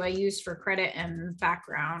Moves, who I use for credit and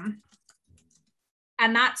background.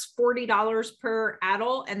 And that's $40 per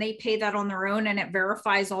adult, and they pay that on their own, and it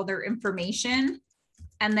verifies all their information.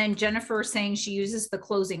 And then Jennifer is saying she uses the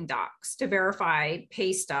closing docs to verify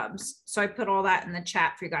pay stubs. So I put all that in the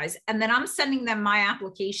chat for you guys. And then I'm sending them my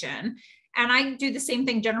application. And I do the same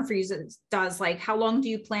thing Jennifer does, like, how long do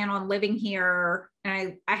you plan on living here?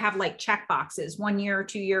 And I have like check boxes, 1 year,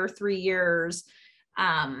 2 year, 3 years.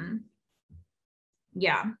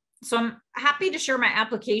 Yeah. So I'm happy to share my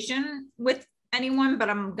application with anyone, but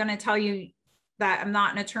I'm going to tell you that I'm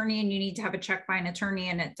not an attorney and you need to have a check by an attorney,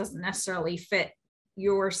 and it doesn't necessarily fit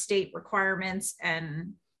your state requirements,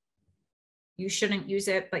 and you shouldn't use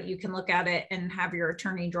it, but you can look at it and have your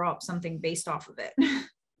attorney draw up something based off of it. I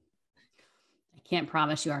can't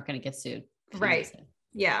promise you aren't going to get sued. Right.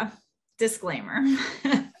 Yeah. Disclaimer.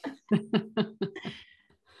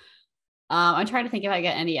 I'm trying to think if I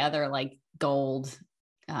get any other like gold.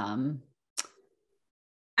 And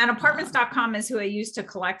apartments.com is who I use to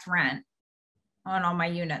collect rent on all my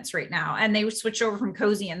units right now. And they switched over from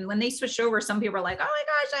Cozy. And when they switched over, some people are like, oh my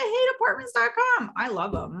gosh, I hate apartments.com. I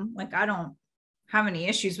love them. Like, I don't have any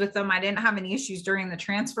issues with them. I didn't have any issues during the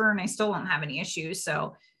transfer, and I still don't have any issues.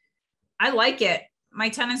 So I like it. My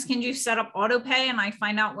tenants can do set up auto pay, and I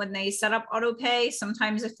find out when they set up auto pay,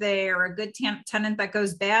 sometimes if they are a good tenant that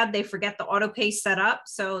goes bad, they forget the auto pay set up.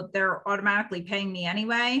 So they're automatically paying me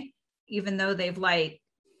anyway, even though they've like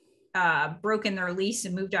broken their lease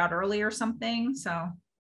and moved out early or something. So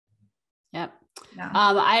yep. Yeah.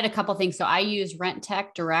 I had a couple things. So I use Rent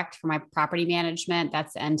Tech Direct for my property management.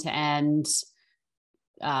 That's end to end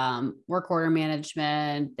work order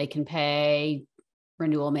management. They can pay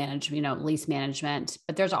renewal management, lease management,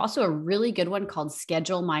 but there's also a really good one called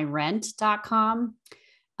schedulemyrent.com.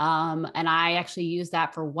 And I actually use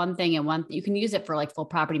that for one thing, and you can use it for like full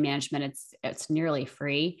property management. It's nearly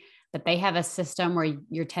free, but they have a system where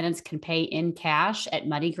your tenants can pay in cash at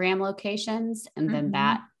MoneyGram locations. And then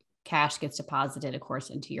that cash gets deposited, of course,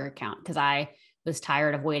 into your account. Cause I was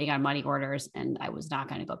tired of waiting on money orders and I was not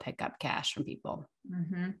going to go pick up cash from people.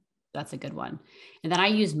 That's a good one. And then I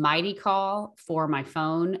use Mighty Call for my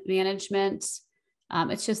phone management.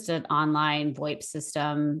 It's just an online VoIP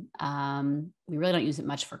system. We really don't use it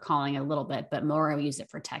much for calling, a little bit, but more we use it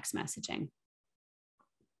for text messaging.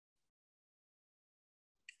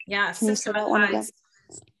 Yeah.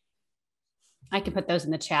 I can put those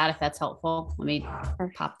in the chat if that's helpful. Let me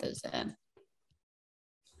pop those in.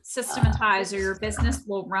 Systematize, or your business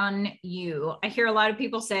will run you. I hear a lot of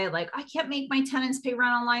people say, like, I can't make my tenants pay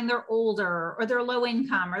rent online. They're older, or they're low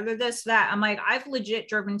income, or they're this, that. I'm like, I've legit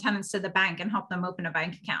driven tenants to the bank and helped them open a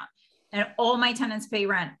bank account. And all my tenants pay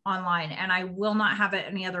rent online, and I will not have it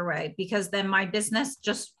any other way, because then my business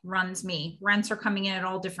just runs me. Rents are coming in at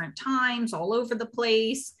all different times, all over the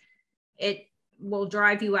place. It will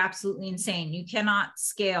drive you absolutely insane. You cannot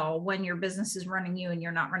scale when your business is running you and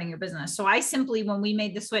you're not running your business. So I simply, when we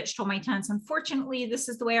made the switch, told my tenants, unfortunately, this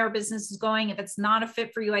is the way our business is going. If it's not a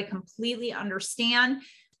fit for you, I completely understand.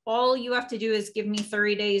 All you have to do is give me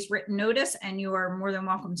 30 days written notice, and you are more than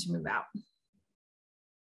welcome to move out.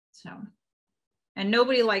 So, and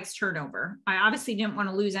nobody likes turnover. I obviously didn't want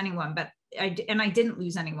to lose anyone, but I didn't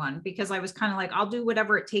lose anyone, because I was kind of like, I'll do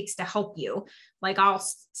whatever it takes to help you. Like, I'll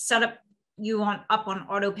set up you up on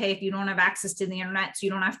auto pay if you don't have access to the internet, so you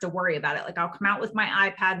don't have to worry about it. Like, I'll come out with my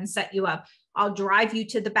iPad and set you up. I'll drive you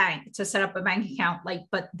to the bank to set up a bank account. Like,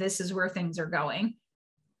 but this is where things are going.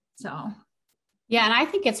 So. Yeah. And I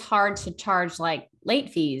think it's hard to charge like late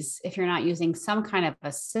fees if you're not using some kind of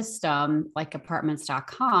a system like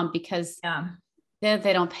apartments.com, because if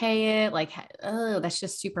they don't pay it, like, oh, that's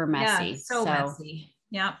just super messy. Yeah, so messy.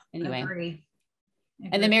 Yeah. Anyway. Agree.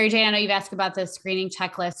 And then Mary Jane, I know you've asked about the screening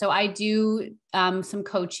checklist. So I do some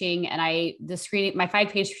coaching, and my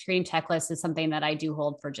 5-page screening checklist is something that I do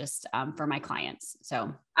hold for just for my clients.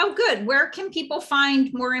 So. Oh, good. Where can people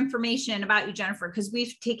find more information about you, Jennifer? Because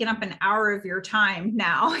we've taken up an hour of your time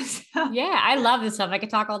now. So. Yeah, I love this stuff. I could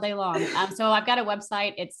talk all day long. So I've got a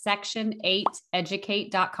website. It's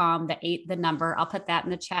section8educate.com, the number. I'll put that in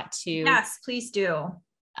the chat too. Yes, please do.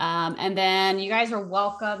 And then you guys are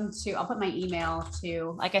welcome to, I'll put my email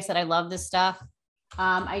too. Like I said, I love this stuff.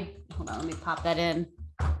 Hold on, let me pop that in.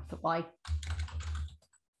 Sure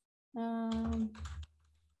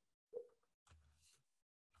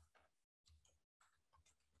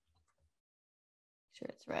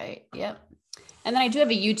it's right. Yep. And then I do have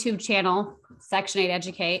a YouTube channel, Section 8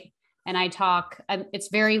 Educate. And I talk, it's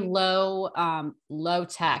very low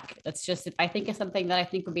tech. That's just, if I think of something that I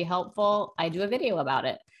think would be helpful, I do a video about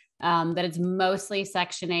it. That it's mostly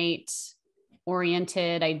Section 8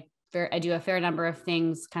 oriented. I do a fair number of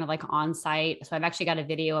things kind of like on site. So I've actually got a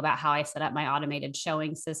video about how I set up my automated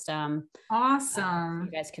showing system. Awesome.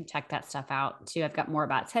 You guys can check that stuff out too. I've got more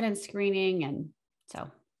about tenant screening, and so.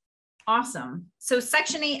 Awesome. So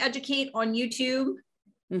Section 8 Educate on YouTube.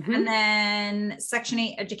 And then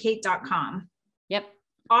section8educate.com. Yep.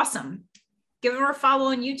 Awesome. Give her a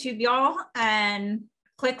follow on YouTube, y'all, and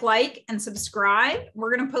click like and subscribe.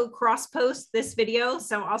 We're going to cross post this video,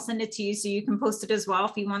 so I'll send it to you so you can post it as well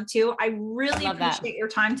if you want to. I really appreciate your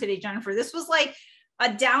time today, Jennifer. This was like a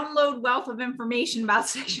download wealth of information about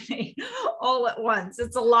Section 8 all at once.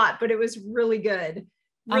 It's a lot, but it was really good.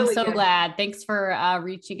 Really I'm so good. Glad. Thanks for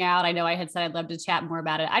reaching out. I know I had said I'd love to chat more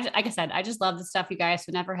about it. Like I said, I just love the stuff, you guys.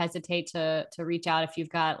 So never hesitate to reach out if you've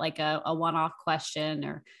got like a one-off question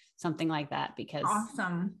or something like that, because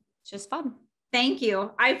awesome. It's just fun. Thank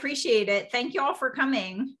you. I appreciate it. Thank you all for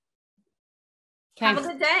coming. Okay. Have a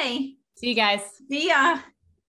good day. See you guys. See ya.